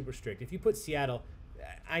going to be super strict. If you put Seattle,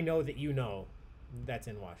 I know that you know that's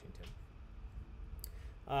in Washington.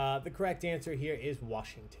 The correct answer here is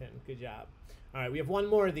Washington. Good job. All right, we have one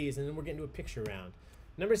more of these, and then we're getting to a picture round.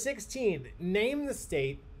 Number 16. Name the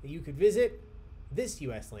state that you could visit this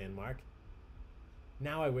U.S. landmark.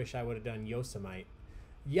 Now I wish I would have done Yosemite.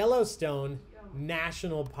 Yellowstone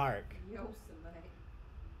National Park. Yosemite.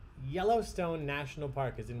 Yellowstone National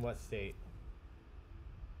Park is in what state?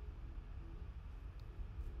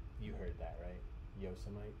 You heard that, right?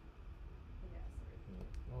 Yosemite? Yes.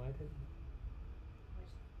 Oh, I didn't.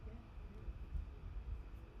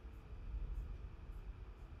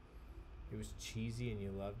 It was cheesy and you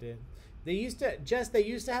loved it. They used to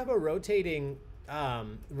have a rotating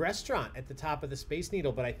restaurant at the top of the Space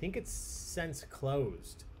Needle, but I think it's since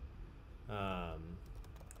closed.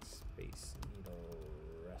 Space Needle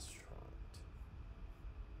restaurant.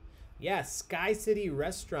 Yeah, Sky City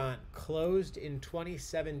restaurant closed in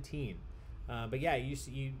 2017. But yeah, you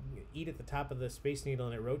eat at the top of the Space Needle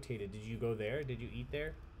and it rotated. Did you go there? Did you eat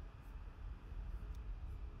there?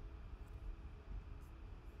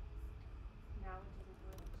 Now it doesn't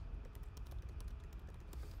work.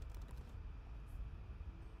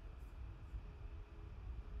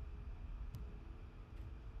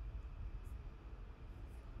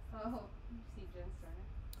 Oh, you see Jen Starner?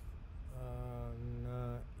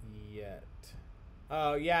 Not yet.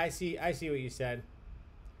 Oh yeah, I see what you said.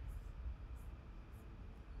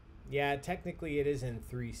 Yeah, technically it is in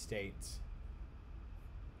 3 states.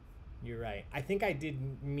 You're right. I think I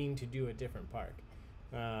did mean to do a different park.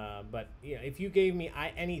 But yeah, if you gave me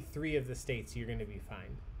any 3 of the states, you're going to be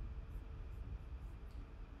fine.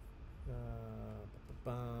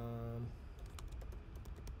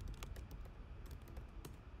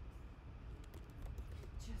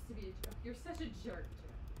 Just to be a joke. You're such a jerk,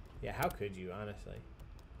 Jen. Yeah, how could you, honestly?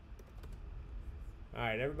 All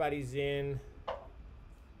right, everybody's in.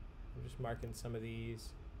 I'm just marking some of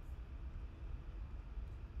these.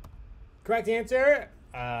 Correct answer,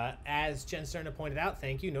 as Jen Sterner pointed out,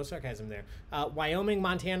 thank you, no sarcasm there. Wyoming,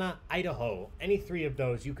 Montana, Idaho. Any 3 of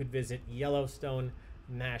those, you could visit Yellowstone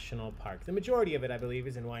National Park. The majority of it, I believe,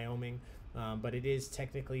 is in Wyoming, but it is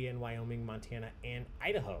technically in Wyoming, Montana, and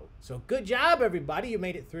Idaho. So good job, everybody. You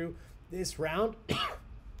made it through this round.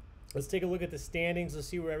 Let's take a look at the standings. Let's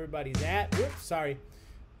see where everybody's at. Whoops, sorry.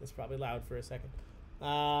 That's probably loud for a second.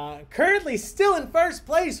 Currently still in first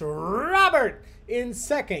place, Robert in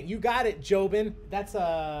second. You got it, Jobin. That's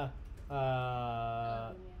I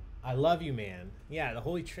love you, man. Yeah, the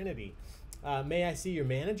Holy Trinity. May I see your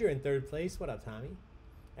manager in third place? What up, Tommy?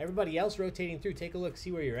 Everybody else rotating through. Take a look,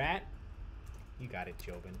 see where you're at. You got it,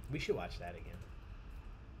 Jobin. We should watch that again.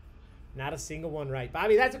 Not a single one right.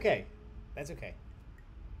 Bobby, that's okay. That's okay.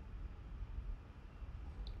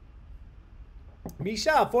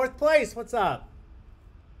 Misha, fourth place. What's up?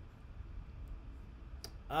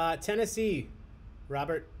 Tennessee.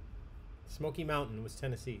 Robert. Smoky Mountain was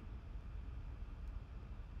Tennessee.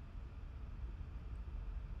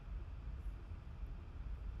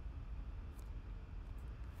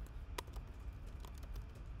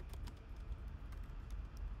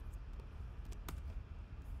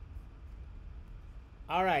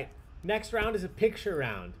 All right. Next round is a picture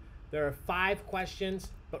round. There are 5 questions,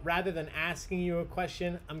 but rather than asking you a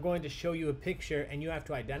question, I'm going to show you a picture and you have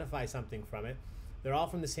to identify something from it. They're all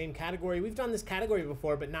from the same category. We've done this category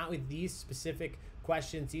before, but not with these specific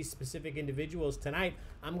questions, these specific individuals. Tonight,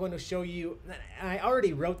 I'm going to show you, and I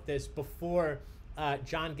already wrote this before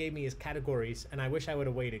John gave me his categories, and I wish I would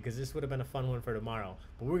have waited because this would have been a fun one for tomorrow,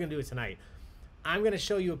 but we're going to do it tonight. I'm going to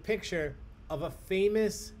show you a picture of a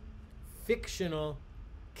famous fictional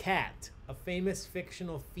cat, a famous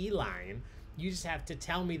fictional feline. You just have to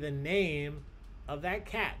tell me the name of that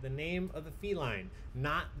cat, the name of the feline,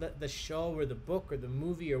 not the show or the book or the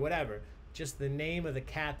movie or whatever, just the name of the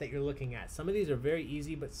cat that you're looking at. Some of these are very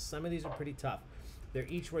easy, but some of these are pretty tough. They're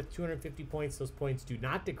each worth 250 points. Those points do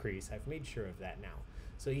not decrease. I've made sure of that now.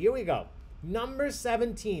 So here we go. Number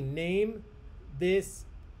 17, name this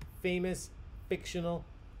famous fictional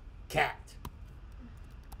cat.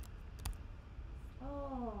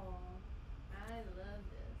 Oh, I love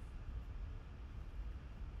this.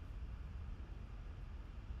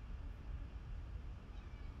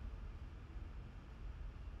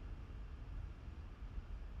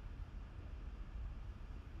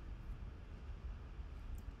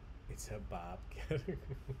 It's a bobcat.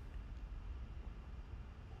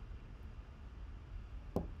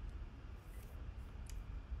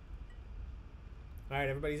 All right,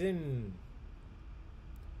 everybody's in.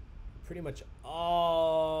 Pretty much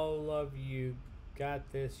all of you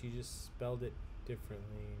got this. You just spelled it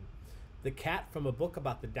differently. The cat from a book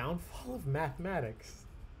about the downfall of mathematics.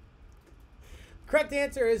 Correct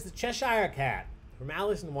answer is the Cheshire Cat from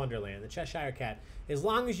Alice in Wonderland. The Cheshire Cat. As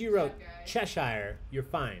long as you wrote Cheshire, you're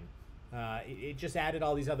fine. It just added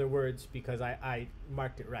all these other words because I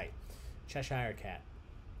marked it right. Cheshire Cat.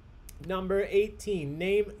 Number 18.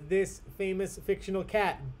 Name this famous fictional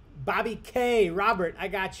cat. Bobby K. Robert, I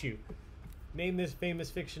got you. Name this famous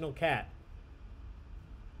fictional cat.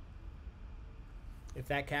 If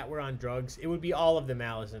that cat were on drugs, it would be all of them,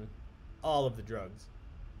 Allison. All of the drugs.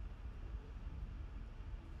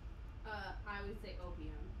 I would say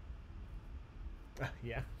opium.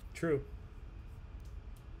 Yeah, true.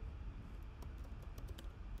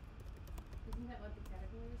 Isn't that what the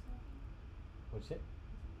caterpillar is talking? What's it?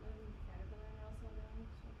 Wasn't the caterpillar also down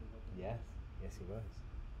smoking opium? Yes. Yes, he was.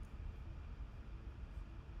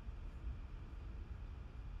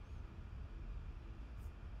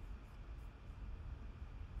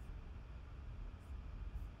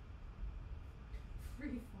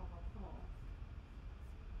 Free fall. Oh.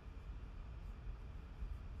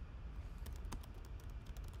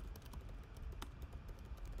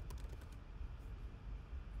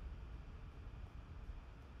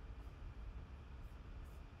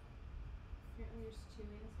 Apparently there's 2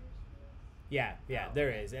 answers for this. Yeah, Oh, there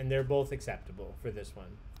okay. is, and they're both acceptable for this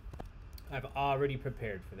one. I've already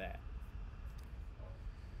prepared for that.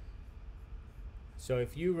 So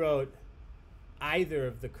if you wrote either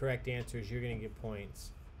of the correct answers, you're going to get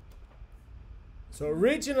points. So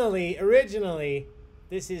originally,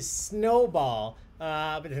 this is Snowball,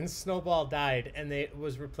 but then Snowball died, and it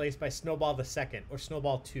was replaced by Snowball the Second, or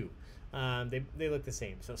Snowball 2. They look the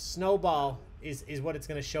same. So Snowball is what it's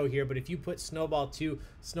going to show here, but if you put Snowball 2,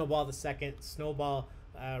 Snowball the Second, Snowball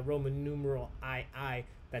Roman numeral II,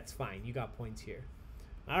 that's fine. You got points here.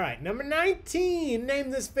 All right, number 19.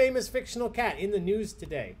 Name this famous fictional cat in the news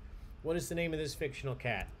today. What is the name of this fictional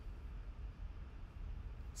cat?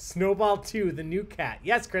 Snowball 2, the new cat.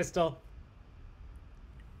 Yes, Crystal.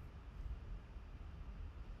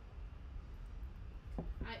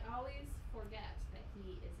 I always forget that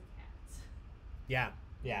he is a cat. Yeah.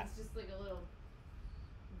 He's just like a little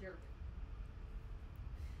derp.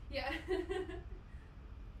 Yeah.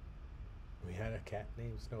 We had a cat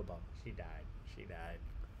named Snowball. She died.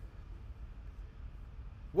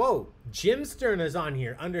 Whoa, Jim Sterna's on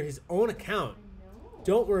here under his own account. I know.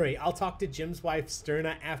 Don't worry, I'll talk to Jim's wife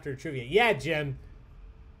Sterna after trivia. Yeah, Jim.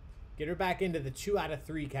 Get her back into the 2 out of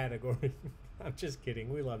 3 category. I'm just kidding.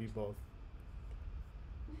 We love you both.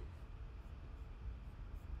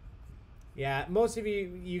 Yeah, most of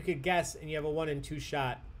you could guess, and you have a 1 in 2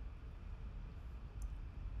 shot.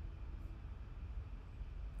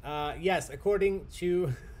 Yes, according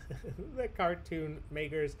to the cartoon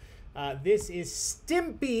makers, this is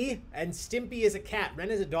Stimpy, and Stimpy is a cat. Ren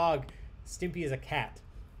is a dog. Stimpy is a cat.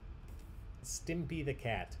 Stimpy the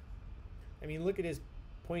cat. I mean, look at his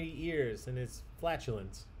pointy ears and his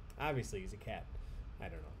flatulence. Obviously, he's a cat. I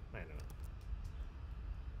don't know.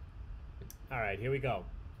 All right, here we go.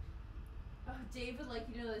 Oh, Dave would like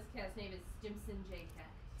you to know this cat's name is Stimpson J. Cat.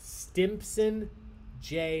 Stimpson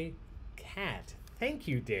J. Cat. Thank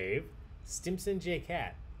you, Dave. Stimpson J.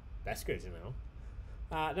 Cat. That's good to know.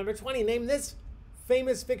 Number 20, name this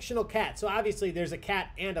famous fictional cat. So obviously there's a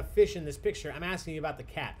cat and a fish in this picture. I'm asking you about the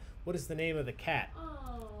cat. What is the name of the cat?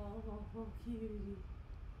 Oh, cutie.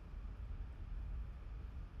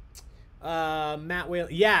 Matt Whalen.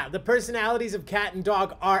 Yeah, the personalities of cat and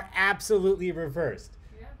dog are absolutely reversed.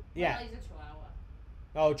 Yeah? Yeah. Well, he's a chihuahua.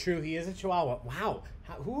 Oh, true. He is a chihuahua. Wow.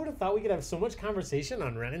 Who would have thought we could have so much conversation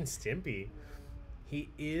on Ren and Stimpy? He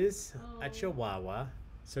is a chihuahua.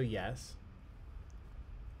 So yes.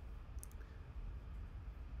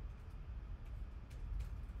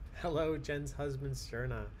 Hello, Jen's husband,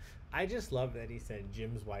 Sterna. I just love that he said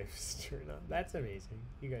Jim's wife, Sterna. That's amazing.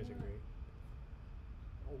 You guys are great.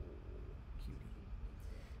 Oh, cutie.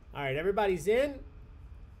 All right, everybody's in.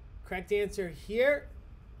 Correct answer here.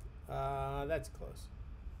 That's close.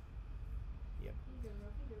 Yep.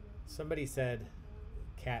 Somebody said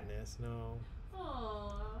Katniss. No.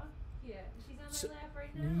 Aww. Yeah. She's on my lap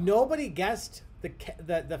right now. Nobody guessed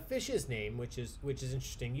the fish's name, which is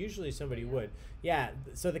interesting. Usually somebody would. Yeah.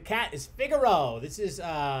 So the cat is Figaro. This is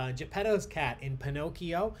Geppetto's cat in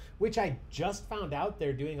Pinocchio, which I just found out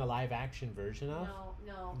they're doing a live action version of.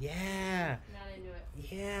 No. Yeah. Not into it.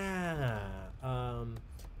 Yeah.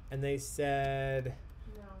 And they said,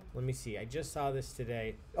 No. let me see. I just saw this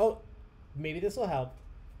today. Oh, maybe this will help.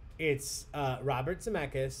 It's Robert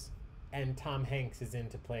Zemeckis and Tom Hanks is in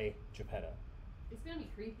to play Geppetto. It's gonna be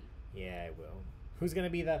creepy. Yeah, it will. Who's gonna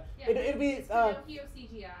be the? Yeah, It'll be. it's Pinocchio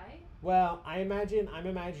CGI. Well, I'm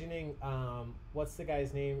imagining. What's the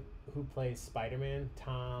guy's name who plays Spider-Man?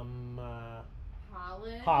 Tom.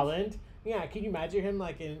 Holland. Holland. Yeah, can you imagine him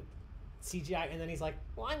like in CGI, and then he's like,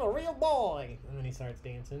 "Well, I'm a real boy," and then he starts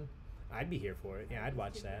dancing. I'd be here for it. Yeah, I'd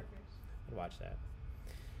watch that. I'd watch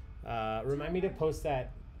that. Remind me to post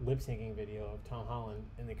that lip syncing video of Tom Holland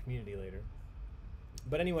in the community later.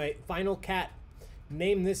 But anyway, final cat.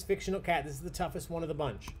 Name this fictional cat. This is the toughest one of the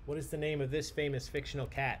bunch. What is the name of this famous fictional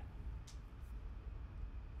cat?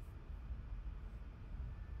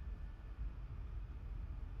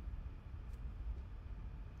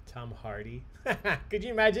 Tom Hardy. Could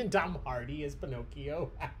you imagine Tom Hardy as Pinocchio?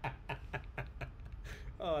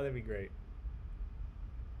 Oh, that'd be great.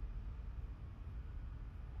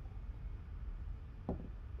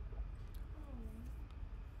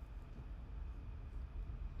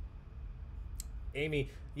 Amy,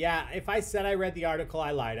 yeah, if I said I read the article,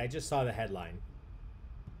 I lied. I just saw the headline.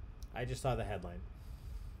 All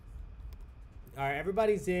right,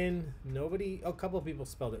 everybody's in. Nobody, a couple of people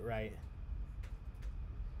spelled it right.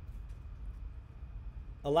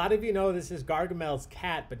 A lot of you know this is Gargamel's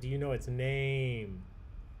cat, but do you know its name?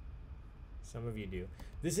 Some of you do.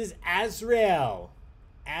 This is Azrael.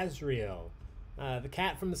 Azrael. The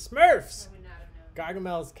cat from the Smurfs. I would not have known.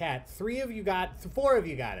 Gargamel's cat. 4 of you got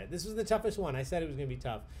it. This was the toughest one. I said it was going to be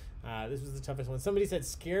tough. This was the toughest one. Somebody said,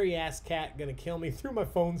 scary ass cat going to kill me through my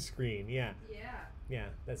phone screen. Yeah. Yeah. Yeah,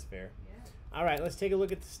 that's fair. Yeah. All right, let's take a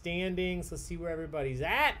look at the standings. Let's see where everybody's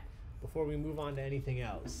at before we move on to anything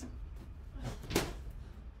else.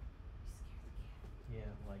 Yeah,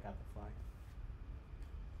 well, I got the fly.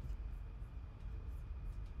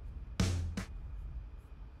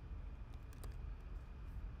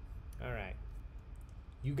 All right.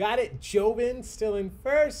 You got it. Jobin still in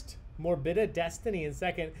first. Morbida Destiny in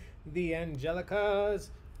second. The Angelicas,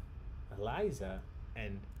 Eliza,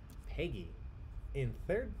 and Peggy in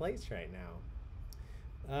third place right now.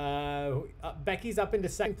 Becky's up into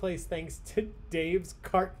second place thanks to Dave's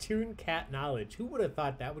cartoon cat knowledge. Who would have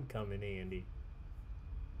thought that would come in handy?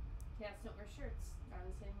 Cats don't wear shirts. On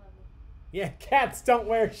the same level. Yeah, cats don't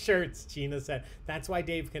wear shirts, Gina said. That's why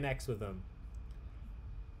Dave connects with them.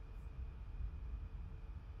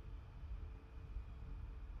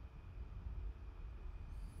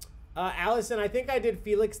 Allison, I think I did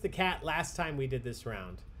Felix the cat last time we did this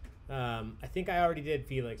round. I think I already did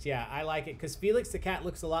Felix. Yeah, I like it because Felix the cat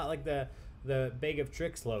looks a lot like the Baig of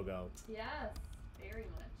Tricks logo. Yes, very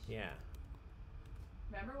much. Yeah.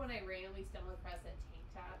 Remember when I randomly stumbled across that tank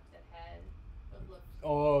top that had what looked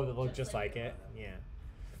that looked just like it? logo. Yeah.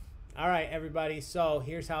 All right, everybody. So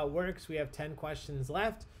here's how it works. We have 10 questions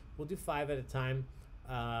left. We'll do 5 at a time,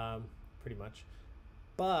 pretty much.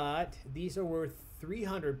 But these are worth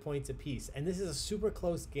 300 points apiece, and this is a super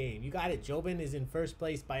close game. You got it. Jobin is in first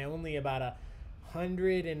place by only about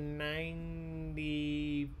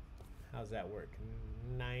 190. How's that work?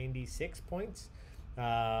 96 points,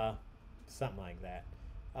 something like that.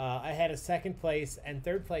 I had a second place, and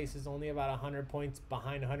third place is only about 100 points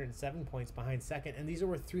behind, 107 points behind second, and these are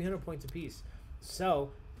worth 300 points apiece.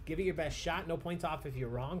 So give it your best shot. No points off if you're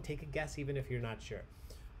wrong. Take a guess even if you're not sure.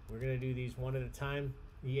 We're gonna do these one at a time.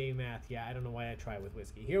 Yay math. Yeah, I don't know why I try with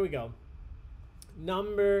whiskey. Here we go.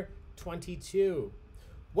 Number 22.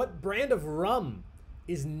 What brand of rum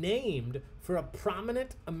is named for a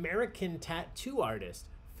prominent American tattoo artist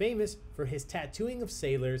famous for his tattooing of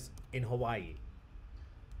sailors in Hawaii?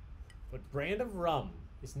 What brand of rum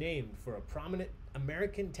is named for a prominent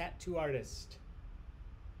American tattoo artist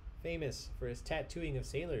famous for his tattooing of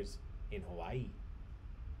sailors in Hawaii?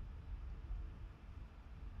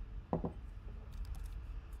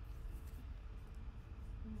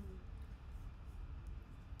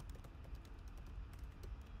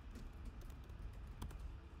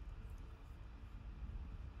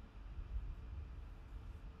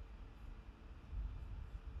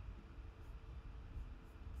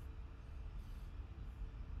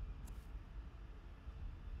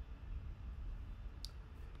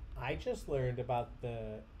 I just learned about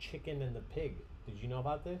the chicken and the pig. Did you know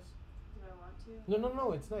about this? Do I want to?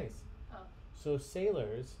 No, it's nice. Oh. So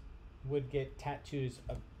sailors would get tattoos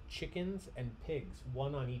of chickens and pigs,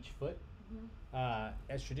 one on each foot,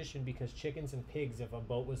 as tradition, because chickens and pigs, if a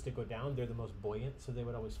boat was to go down, they're the most buoyant, so they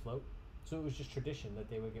would always float. So it was just tradition that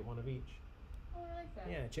they would get one of each. Oh, I like that.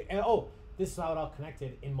 Yeah. This is how it all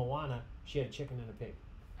connected. In Moana, she had a chicken and a pig.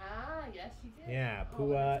 Ah, yes, she did. Yeah, Oh,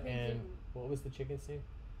 Pua it's and amazing. what was the chicken's name?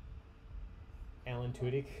 Alan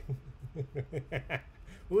Tudyk.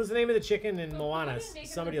 What was the name of the chicken in But Moana? I didn't make it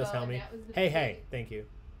Somebody in else the help boat, me. and that was the Hey, big- hey, thank you.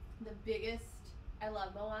 The biggest. I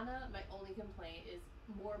love Moana. My only complaint is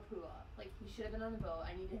more Pua. Like, he should have been on the boat.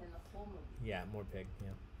 I needed him the whole movie. Yeah, more pig.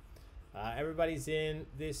 Yeah. Everybody's in.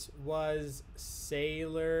 This was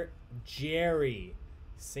Sailor Jerry.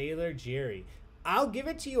 Sailor Jerry. I'll give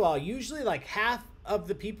it to you all. Usually, like half of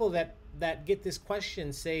the people that get this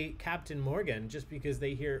question say Captain Morgan just because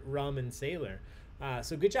they hear rum and sailor.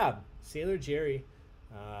 So good job, Sailor Jerry.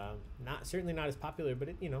 Certainly not as popular, but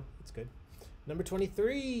it's good. Number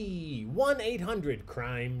 23,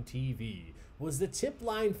 1-800-CRIME-TV was the tip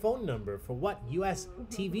line phone number for what U.S.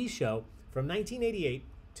 TV show from 1988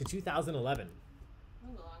 to 2011?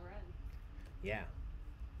 That was a long run. Yeah.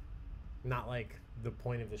 Not like the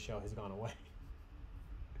point of the show has gone away.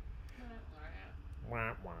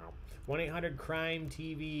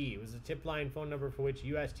 1-800-CRIME-TV was the tip line phone number for which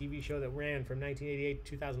U.S. TV show that ran from 1988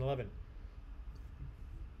 to 2011.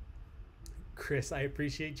 Chris, I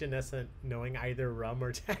appreciate Janessa knowing either rum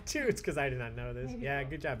or tattoos because I did not know this. Yeah,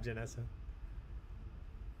 good job, Janessa.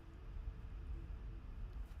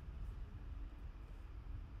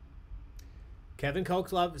 Kevin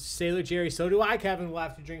Coke loves Sailor Jerry. So do I, Kevin. We'll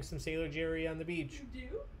have to drink some Sailor Jerry on the beach. You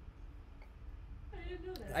do? I didn't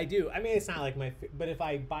know that. I do. I mean, it's not like but if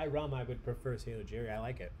I buy rum, I would prefer Sailor Jerry. I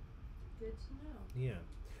like it. Good to know. Yeah.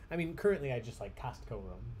 I mean, currently I just like Costco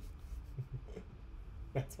rum.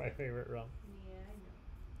 That's my favorite rum. Yeah,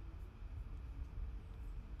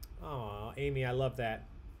 I know. Aw, Amy, I love that.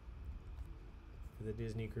 For the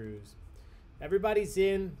Disney cruise. Everybody's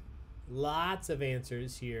in. Lots of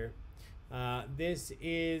answers here. This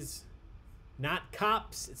is not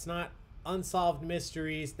Cops. It's not Unsolved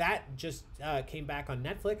Mysteries. That just came back on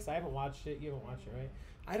Netflix. I haven't watched it. You haven't watched it, right?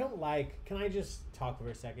 I don't like... Can I just talk for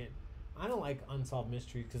a second? I don't like Unsolved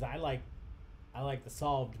Mysteries because I like the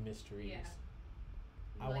solved mysteries. Yeah.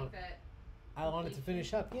 I want it to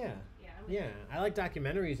finish up. Yeah. Yeah. I like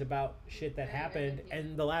documentaries about shit that happened, yeah.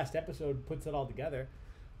 and the last episode puts it all together.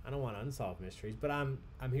 I don't want unsolved mysteries, but I'm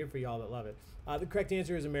here for y'all that love it. The correct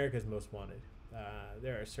answer is America's Most Wanted.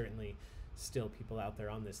 There are certainly still people out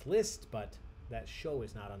there on this list, but that show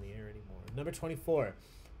is not on the air anymore. Number 24.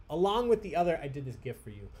 Along with the other, I did this gift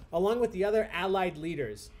for you. Along with the other Allied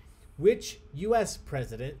leaders, which U.S.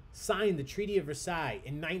 president signed the Treaty of Versailles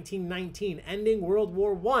in 1919, ending World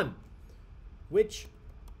War I? Which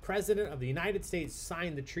president of the United States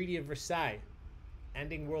signed the Treaty of Versailles,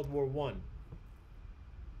 ending World War I?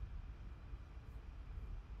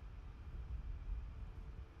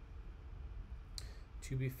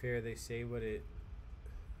 To be fair, they say what it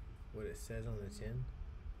says on the tin.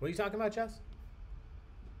 What are you talking about, Jess?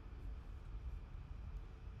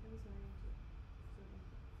 That was my answer.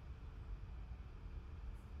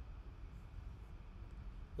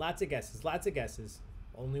 Lots of guesses. Lots of guesses.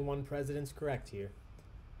 Only one president's correct here.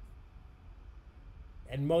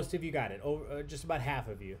 And most of you got it. Over, just about half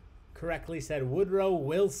of you correctly said Woodrow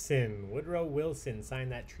Wilson. Woodrow Wilson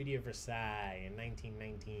signed that Treaty of Versailles in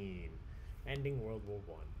 1919, ending World War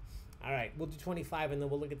I. All right, we'll do 25, and then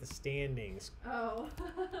we'll look at the standings. Oh.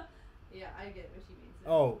 Yeah, I get what she means.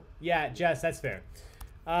 Oh, yeah, Jess, that's fair.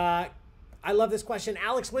 I love this question.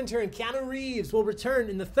 Alex Winter and Keanu Reeves will return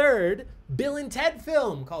in the third Bill and Ted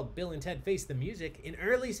film called Bill and Ted Face the Music in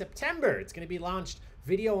early September. It's going to be launched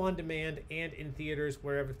video on demand and in theaters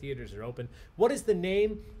wherever theaters are open. What is the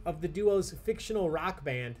name of the duo's fictional rock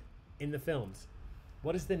band in the films?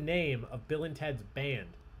 What is the name of Bill and Ted's band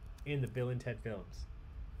in the Bill and Ted films?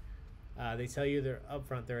 They tell you they're up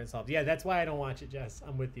front, they're unsolved. Yeah, that's why I don't watch it, Jess.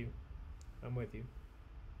 I'm with you. I'm with you.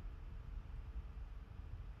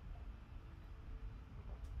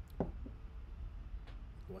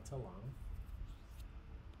 What's a llama?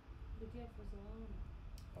 The gift was alone.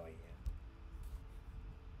 Oh,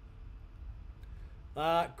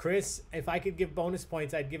 yeah. Chris, if I could give bonus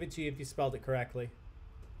points, I'd give it to you if you spelled it correctly.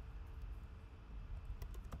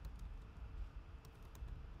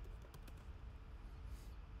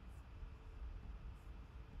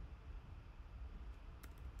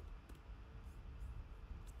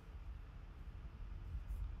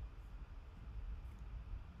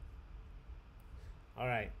 All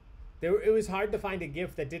right. It was hard to find a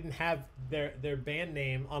gift that didn't have their band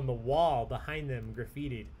name on the wall behind them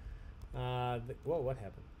graffitied. Whoa, what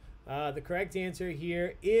happened? The correct answer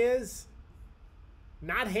here is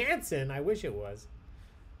not Hanson. I wish it was.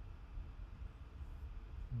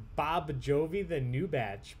 Bob Jovi, the New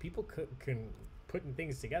Batch. People can putting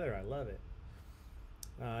things together. I love it.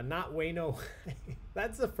 Not Way No Way.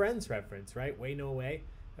 That's a Friends reference, right? Way No Way.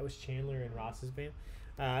 That was Chandler and Ross's band.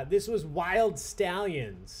 This was Wild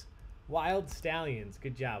Stallions. Wild Stallions.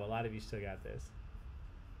 Good job. A lot of you still got this.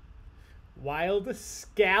 Wild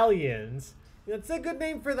Scallions. That's a good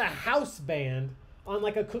name for the house band on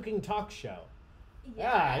like a cooking talk show.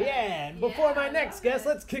 Yeah. And before my next guest,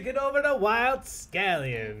 let's kick it over to Wild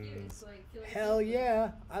Scallions. Hell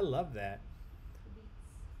yeah. I love that.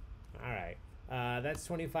 All right. That's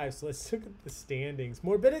 25. So let's look at the standings.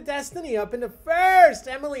 Morbid of Destiny up into first.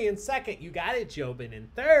 Emily in second. You got it, Jobin in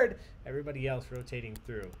third. Everybody else rotating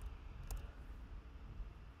through.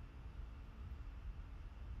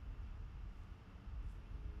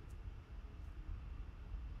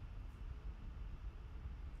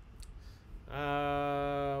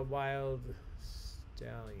 Wild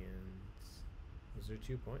Stallions. Those are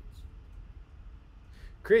 2 points.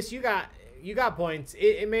 Chris, you got points.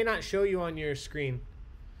 It may not show you on your screen,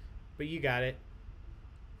 but you got it.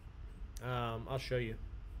 I'll show you.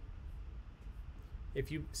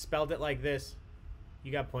 If you spelled it like this,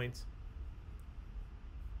 you got points.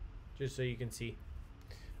 Just so you can see.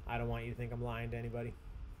 I don't want you to think I'm lying to anybody.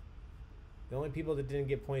 The only people that didn't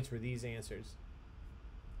get points were these answers.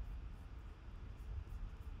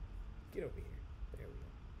 Get over here. There we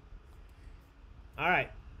go. All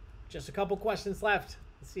right. Just a couple questions left.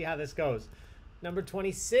 Let's see how this goes. Number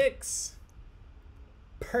 26.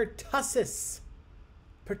 Pertussis.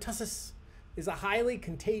 Pertussis is a highly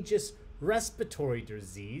contagious respiratory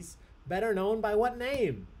disease, better known by what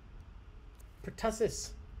name? Pertussis.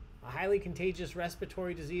 A highly contagious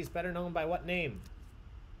respiratory disease, better known by what name?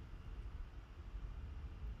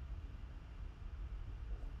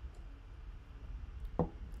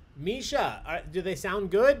 Misha, do they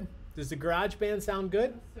sound good? Does the garage band sound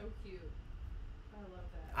good? That's so cute.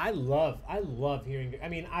 I love that. I love hearing. I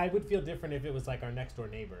mean, I would feel different if it was like our next door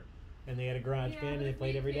neighbor, and they had a garage band and they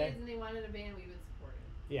played every day. And they wanted a band, we would support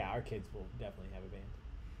it. Yeah, our kids will definitely have a band.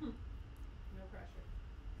 No pressure.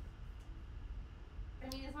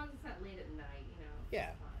 I mean, as long as it's not late at night, you know. Yeah.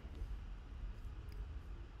 It's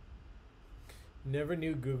fine. Never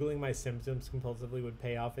knew Googling my symptoms compulsively would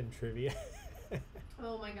pay off in trivia.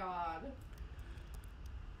 Oh my god.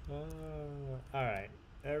 All right,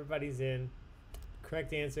 everybody's in.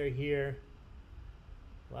 Correct answer here.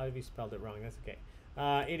 A lot of you spelled it wrong. That's okay.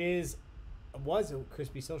 It was a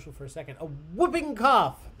crispy social for a second. A whooping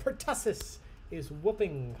cough. Pertussis is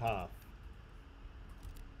whooping cough.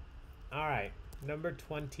 All right, number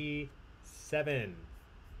 27.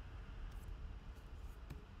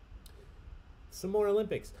 Some more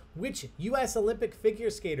Olympics. Which U.S. Olympic figure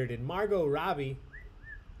skater did Margot Robbie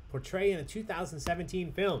portray in a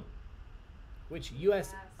 2017 film? Which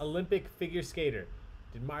U.S. Olympic figure skater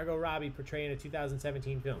did Margot Robbie portray in a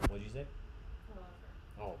 2017 film? What did you say? I love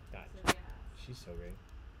her. Oh, God. So, yeah. She's so great.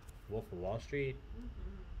 Wolf of Wall Street.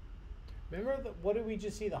 Mm-hmm. Remember, what did we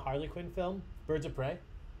just see? The Harley Quinn film? Birds of Prey?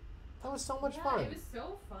 That was so much fun. It was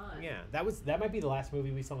so fun. Yeah, that might be the last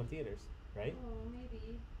movie we saw in theaters, right? Oh,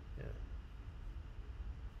 maybe. Yeah.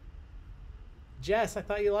 Jess, I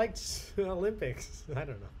thought you liked Olympics. I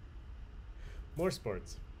don't know. More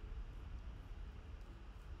sports.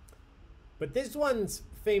 But this one's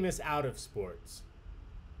famous out of sports.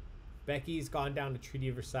 Becky's gone down to Treaty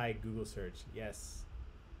of Versailles Google search. Yes.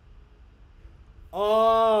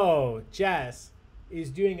 Oh, Jess is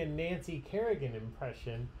doing a Nancy Kerrigan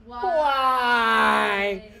impression.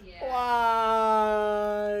 Why? Yeah.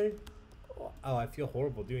 Why? Oh, I feel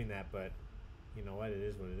horrible doing that, but you know what? It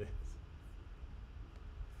is what it is.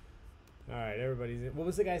 All right, everybody's in. What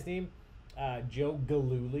was the guy's name? Joe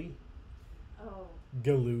Galooly. Oh.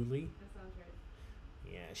 Galooly. That sounds right.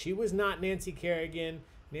 Yeah, she was not Nancy Kerrigan.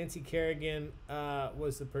 Nancy Kerrigan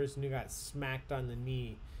was the person who got smacked on the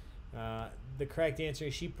knee. The correct answer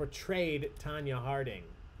is she portrayed Tanya Harding.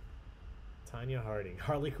 Tanya Harding.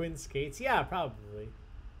 Harley Quinn skates? Yeah, probably.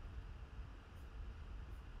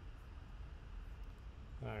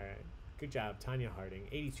 All right. Good job, Tanya Harding.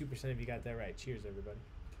 82% of you got that right. Cheers, everybody.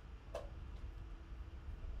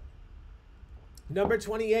 Number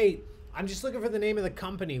 28. I'm just looking for the name of the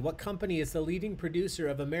company. What company is the leading producer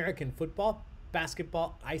of American football,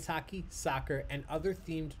 basketball, ice hockey, soccer, and other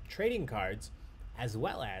themed trading cards, as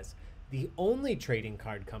well as the only trading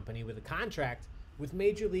card company with a contract with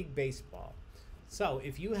Major League Baseball? So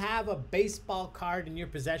if you have a baseball card in your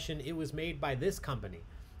possession, it was made by this company.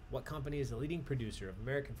 What company is the leading producer of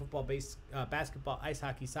American football, basketball, ice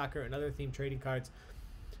hockey, soccer, and other themed trading cards,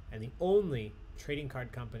 and the only trading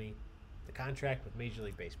card company with a contract with Major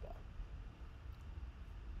League Baseball?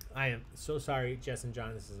 I am so sorry, Jess and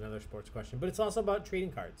John. This is another sports question, but it's also about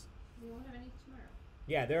trading cards. We won't have any tomorrow.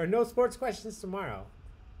 Yeah, there are no sports questions tomorrow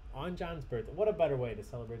on John's birthday. What a better way to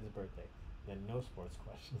celebrate his birthday than no sports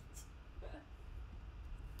questions.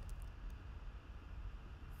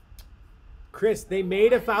 Chris, they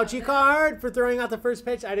made a Fauci card for throwing out the first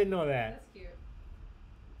pitch? I didn't know that. That's cute.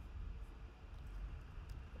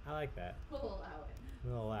 I like that. We'll allow it.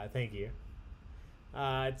 Well, thank you.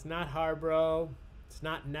 It's not Harbro. It's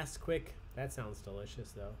not Nesquik. That sounds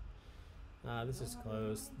delicious, though. This is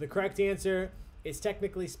close. The correct answer is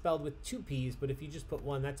technically spelled with 2 P's, but if you just put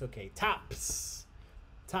 1, that's okay. Tops.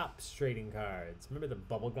 Tops trading cards. Remember the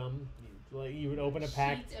bubble gum? You would open a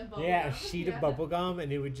pack. Yeah, a sheet of bubble gum,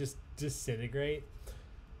 and it would just disintegrate.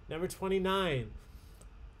 Number 29.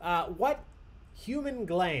 What human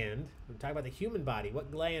gland, we're talking about the human body, what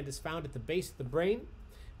gland is found at the base of the brain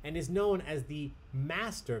and is known as the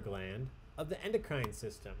master gland of the endocrine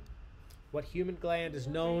system? What human gland is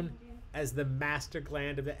known as the master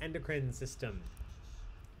gland of the endocrine system?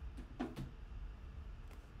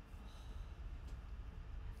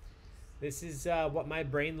 This is what my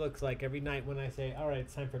brain looks like every night when I say, all right,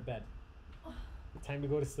 it's time for bed. Time to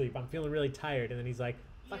go to sleep. I'm feeling really tired. And then he's like,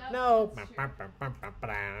 fuck no. And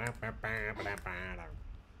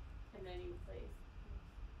then you play.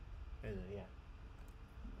 And then, yeah.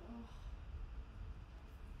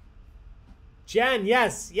 Jen,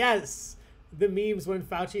 yes. The memes when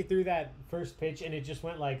Fauci threw that first pitch and it just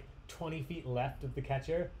went like 20 feet left of the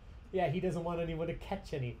catcher. Yeah, he doesn't want anyone to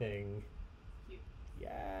catch anything. Cute.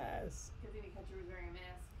 Yes. Good thing the catcher was wearing a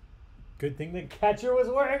mask. Good thing the catcher was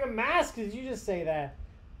wearing a mask. Did you just say that?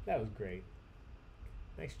 That was great.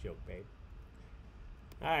 Nice joke, babe.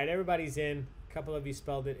 All right, everybody's in. A couple of you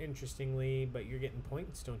spelled it interestingly, but you're getting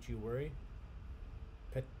points. Don't you worry.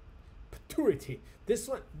 Pituity. This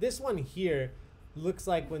one here looks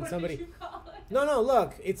like when somebody. What did you call it? No.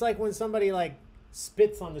 Look, it's like when somebody like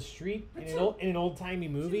spits on the street in an old timey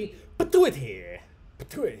movie. Pituity.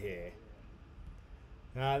 Pituity.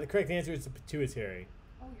 The correct answer is the pituitary.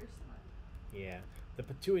 Oh, you're smart. Yeah, the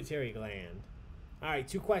pituitary gland. All right,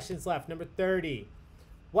 2 questions left. Number 30.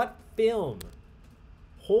 What film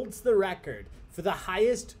holds the record for the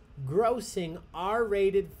highest grossing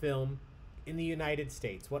R-rated film in the United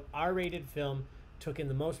States? What R-rated film took in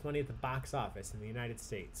the most money at the box office in the United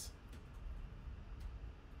States?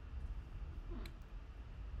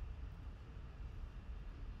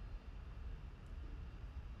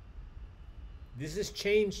 This has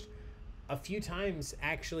changed a few times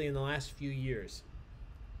actually in the last few years.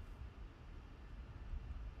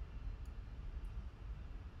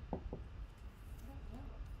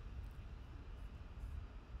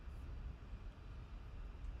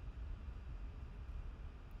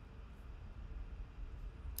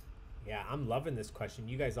 Yeah, I'm loving this question.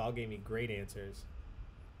 You guys all gave me great answers.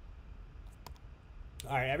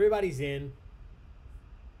 All right, everybody's in.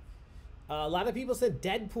 A lot of people said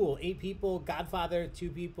Deadpool. 8 people. Godfather, 2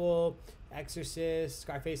 people. Exorcist,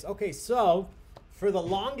 Scarface. Okay, so for the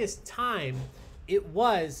longest time, it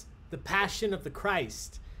was The Passion of the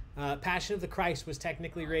Christ. Passion of the Christ was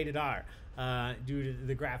technically rated R due to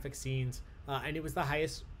the graphic scenes, and it was the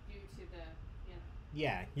highest. Due to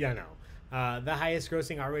the, the highest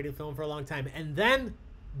grossing R-rated film for a long time. And then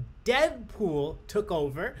Deadpool took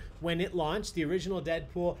over when it launched, the original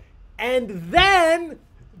Deadpool. And then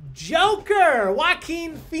Joker,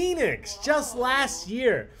 Joaquin Phoenix, just last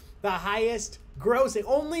year, the highest grossing.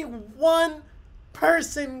 Only one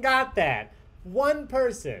person got that. One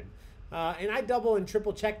person. And I double and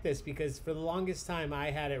triple checked this because for the longest time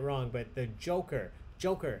I had it wrong. But the Joker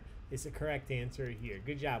is the correct answer here.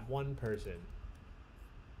 Good job, one person.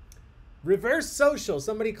 Reverse social.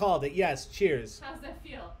 Somebody called it. Yes, cheers. how's that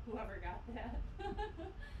feel? Whoever got that.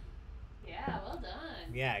 Yeah, well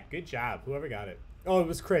done. Yeah, good job. Whoever got it. Oh, it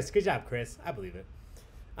was Chris. Good job, Chris. I believe it.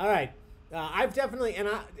 All right. I've definitely,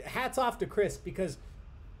 hats off to Chris because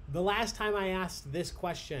the last time I asked this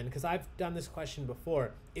question, because I've done this question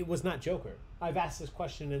before, it was not Joker. I've asked this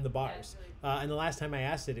question in the bars. And the last time I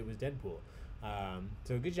asked it, it was Deadpool.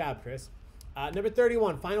 So good job, Chris. Number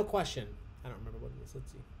 31, final question. I don't remember what it is.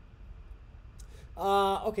 Let's see.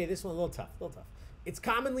 Okay, this one a little tough. It's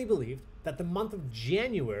commonly believed that the month of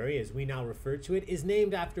January, as we now refer to it, is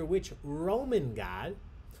named after which Roman god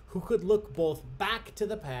who could look both back to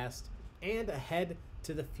the past and ahead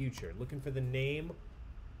to the future? Looking for the name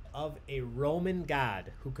of a Roman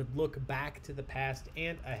god who could look back to the past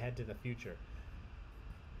and ahead to the future.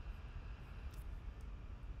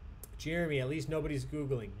 Jeremy, at least nobody's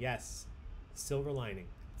Googling. Yes. Silver lining.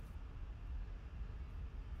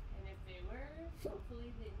 And if they were,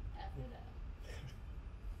 hopefully they F it up.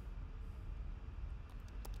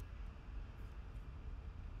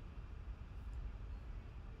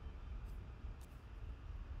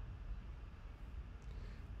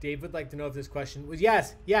 Dave would like to know if this question was...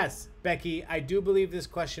 Yes, Becky. I do believe this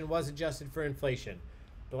question was adjusted for inflation.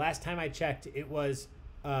 The last time I checked, it was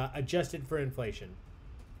adjusted for inflation.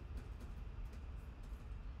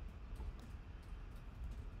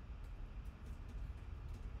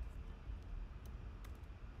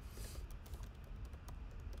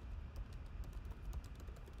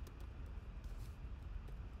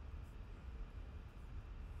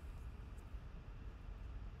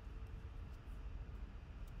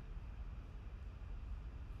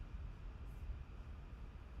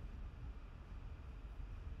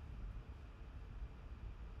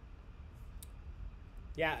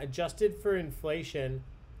 Yeah, adjusted for inflation,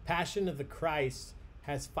 Passion of the Christ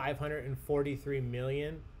has 543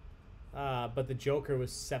 million, but the Joker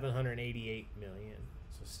was 788 million,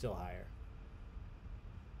 so still higher.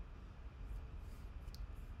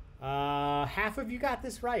 Half of you got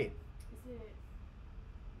this right. Is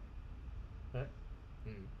it?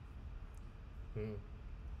 Huh?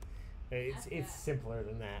 It's simpler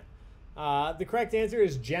than that. The correct answer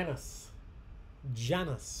is Janus.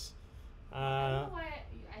 Janus. I don't know why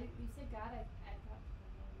you said God. I thought.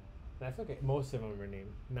 That's okay. Most of them were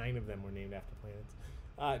named. 9 of them were named after planets.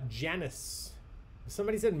 Janus.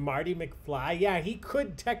 Somebody said Marty McFly. Yeah, he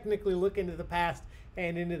could technically look into the past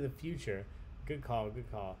and into the future. Good call. Good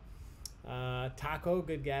call. Taco.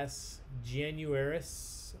 Good guess.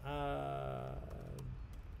 Januaris.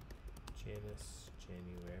 Janus.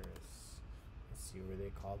 Januaris. Let's see, were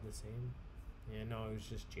they called the same? Yeah, no, it was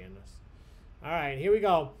just Janus. All right, here we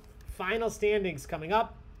go. Final standings coming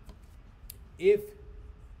up. If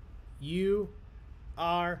you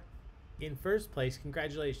are in first place,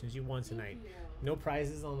 congratulations, you won tonight. No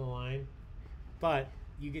prizes on the line, but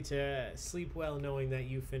you get to sleep well knowing that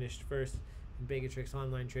you finished first in Baigotricks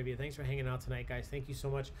Online Trivia. Thanks for hanging out tonight, guys. Thank you so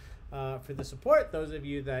much for the support. Those of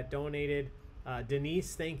you that donated,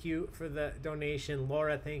 Denise, thank you for the donation.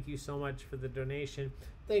 Laura, thank you so much for the donation.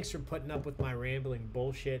 Thanks for putting up with my rambling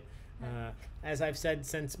bullshit. As I've said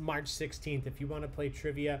since March 16th, if you want to play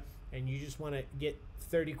trivia and you just want to get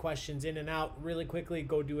 30 questions in and out really quickly,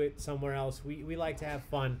 go do it somewhere else. We like to have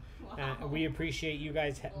fun. Wow. We appreciate you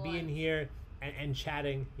guys being here and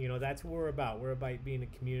chatting. You know, that's what we're about. We're about being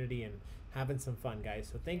a community and having some fun, guys.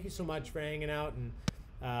 So thank you so much for hanging out and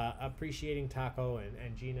appreciating Taco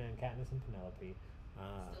and Gina and Katniss and Penelope.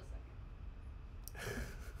 Still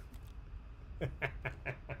second.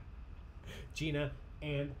 Gina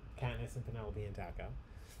and Katniss and Penelope and Taco.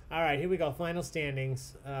 All right, here we go. Final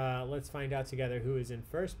standings. Let's find out together who is in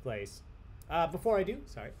first place. Before I do,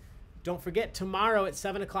 don't forget, tomorrow at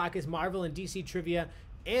 7 o'clock is Marvel and DC Trivia,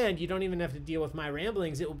 and you don't even have to deal with my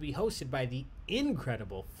ramblings. It will be hosted by the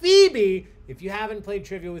incredible Phoebe. If you haven't played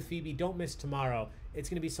trivia with Phoebe, don't miss tomorrow. It's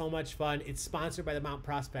going to be so much fun. It's sponsored by the Mount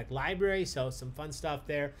Prospect Library, so some fun stuff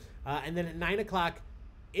there. And then at 9 o'clock,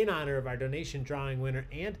 in honor of our donation drawing winner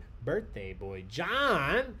and birthday boy,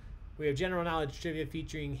 John, we have general knowledge trivia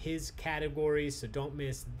featuring his categories, so don't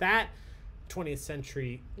miss that. 20th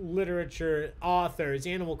century literature, authors,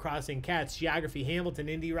 Animal Crossing, Cats, Geography, Hamilton,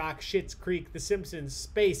 Indie Rock, Schitt's Creek, The Simpsons,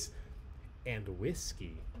 Space, and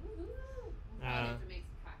whiskey. I have to make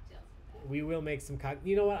some cocktails for that. We will make some cocktails.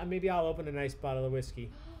 You know what? Maybe I'll open a nice bottle of whiskey.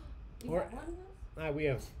 You got one of those? We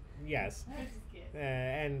have, yes. I'm just kidding.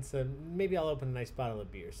 And so maybe I'll open a nice bottle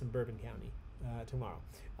of beer, some Bourbon County, tomorrow.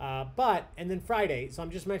 And then Friday, so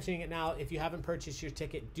I'm just mentioning it now. If you haven't purchased your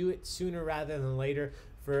ticket, do it sooner rather than later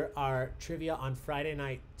for our trivia on Friday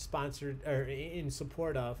night, sponsored or in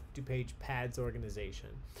support of DuPage Pads organization.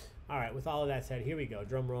 All right, with all of that said, here we go.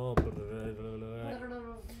 Drum roll.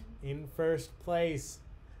 In first place,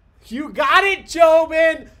 you got it,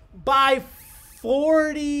 Jobin, by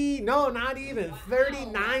 40. No, not even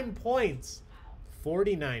 39 points.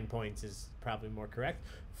 49 points is probably more correct.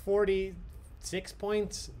 46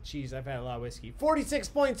 points. Jeez, I've had a lot of whiskey. 46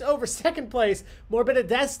 points over second place. Morbid of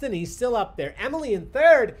Destiny still up there. Emily in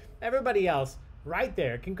third. Everybody else right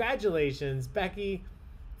there. Congratulations, Becky.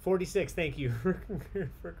 46. Thank you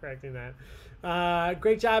for correcting that.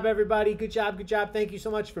 Great job, everybody. Good job. Good job. Thank you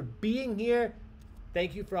so much for being here.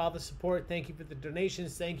 Thank you for all the support. Thank you for the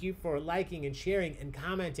donations. Thank you for liking and sharing and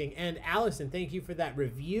commenting. And Allison, thank you for that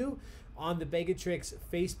review on the Baigotricks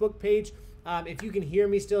Facebook page. If you can hear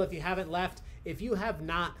me still, if you haven't left, if you have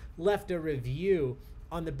not left a review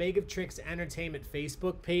on the Baigotricks Entertainment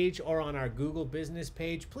Facebook page or on our Google business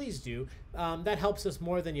page, please do. That helps us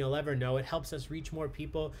more than you'll ever know. It helps us reach more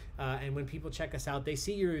people, and when people check us out, they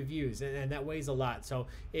see your reviews, and that weighs a lot. So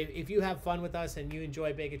if you have fun with us and you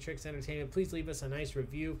enjoy Baigotricks Entertainment, please leave us a nice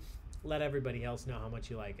review. Let everybody else know how much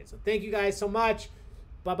you like it. So thank you guys so much.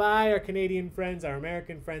 Bye-bye, our Canadian friends, our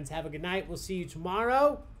American friends. Have a good night. We'll see you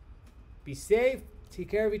tomorrow. Be safe. Take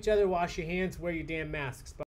care of each other. Wash your hands. Wear your damn masks. Bye.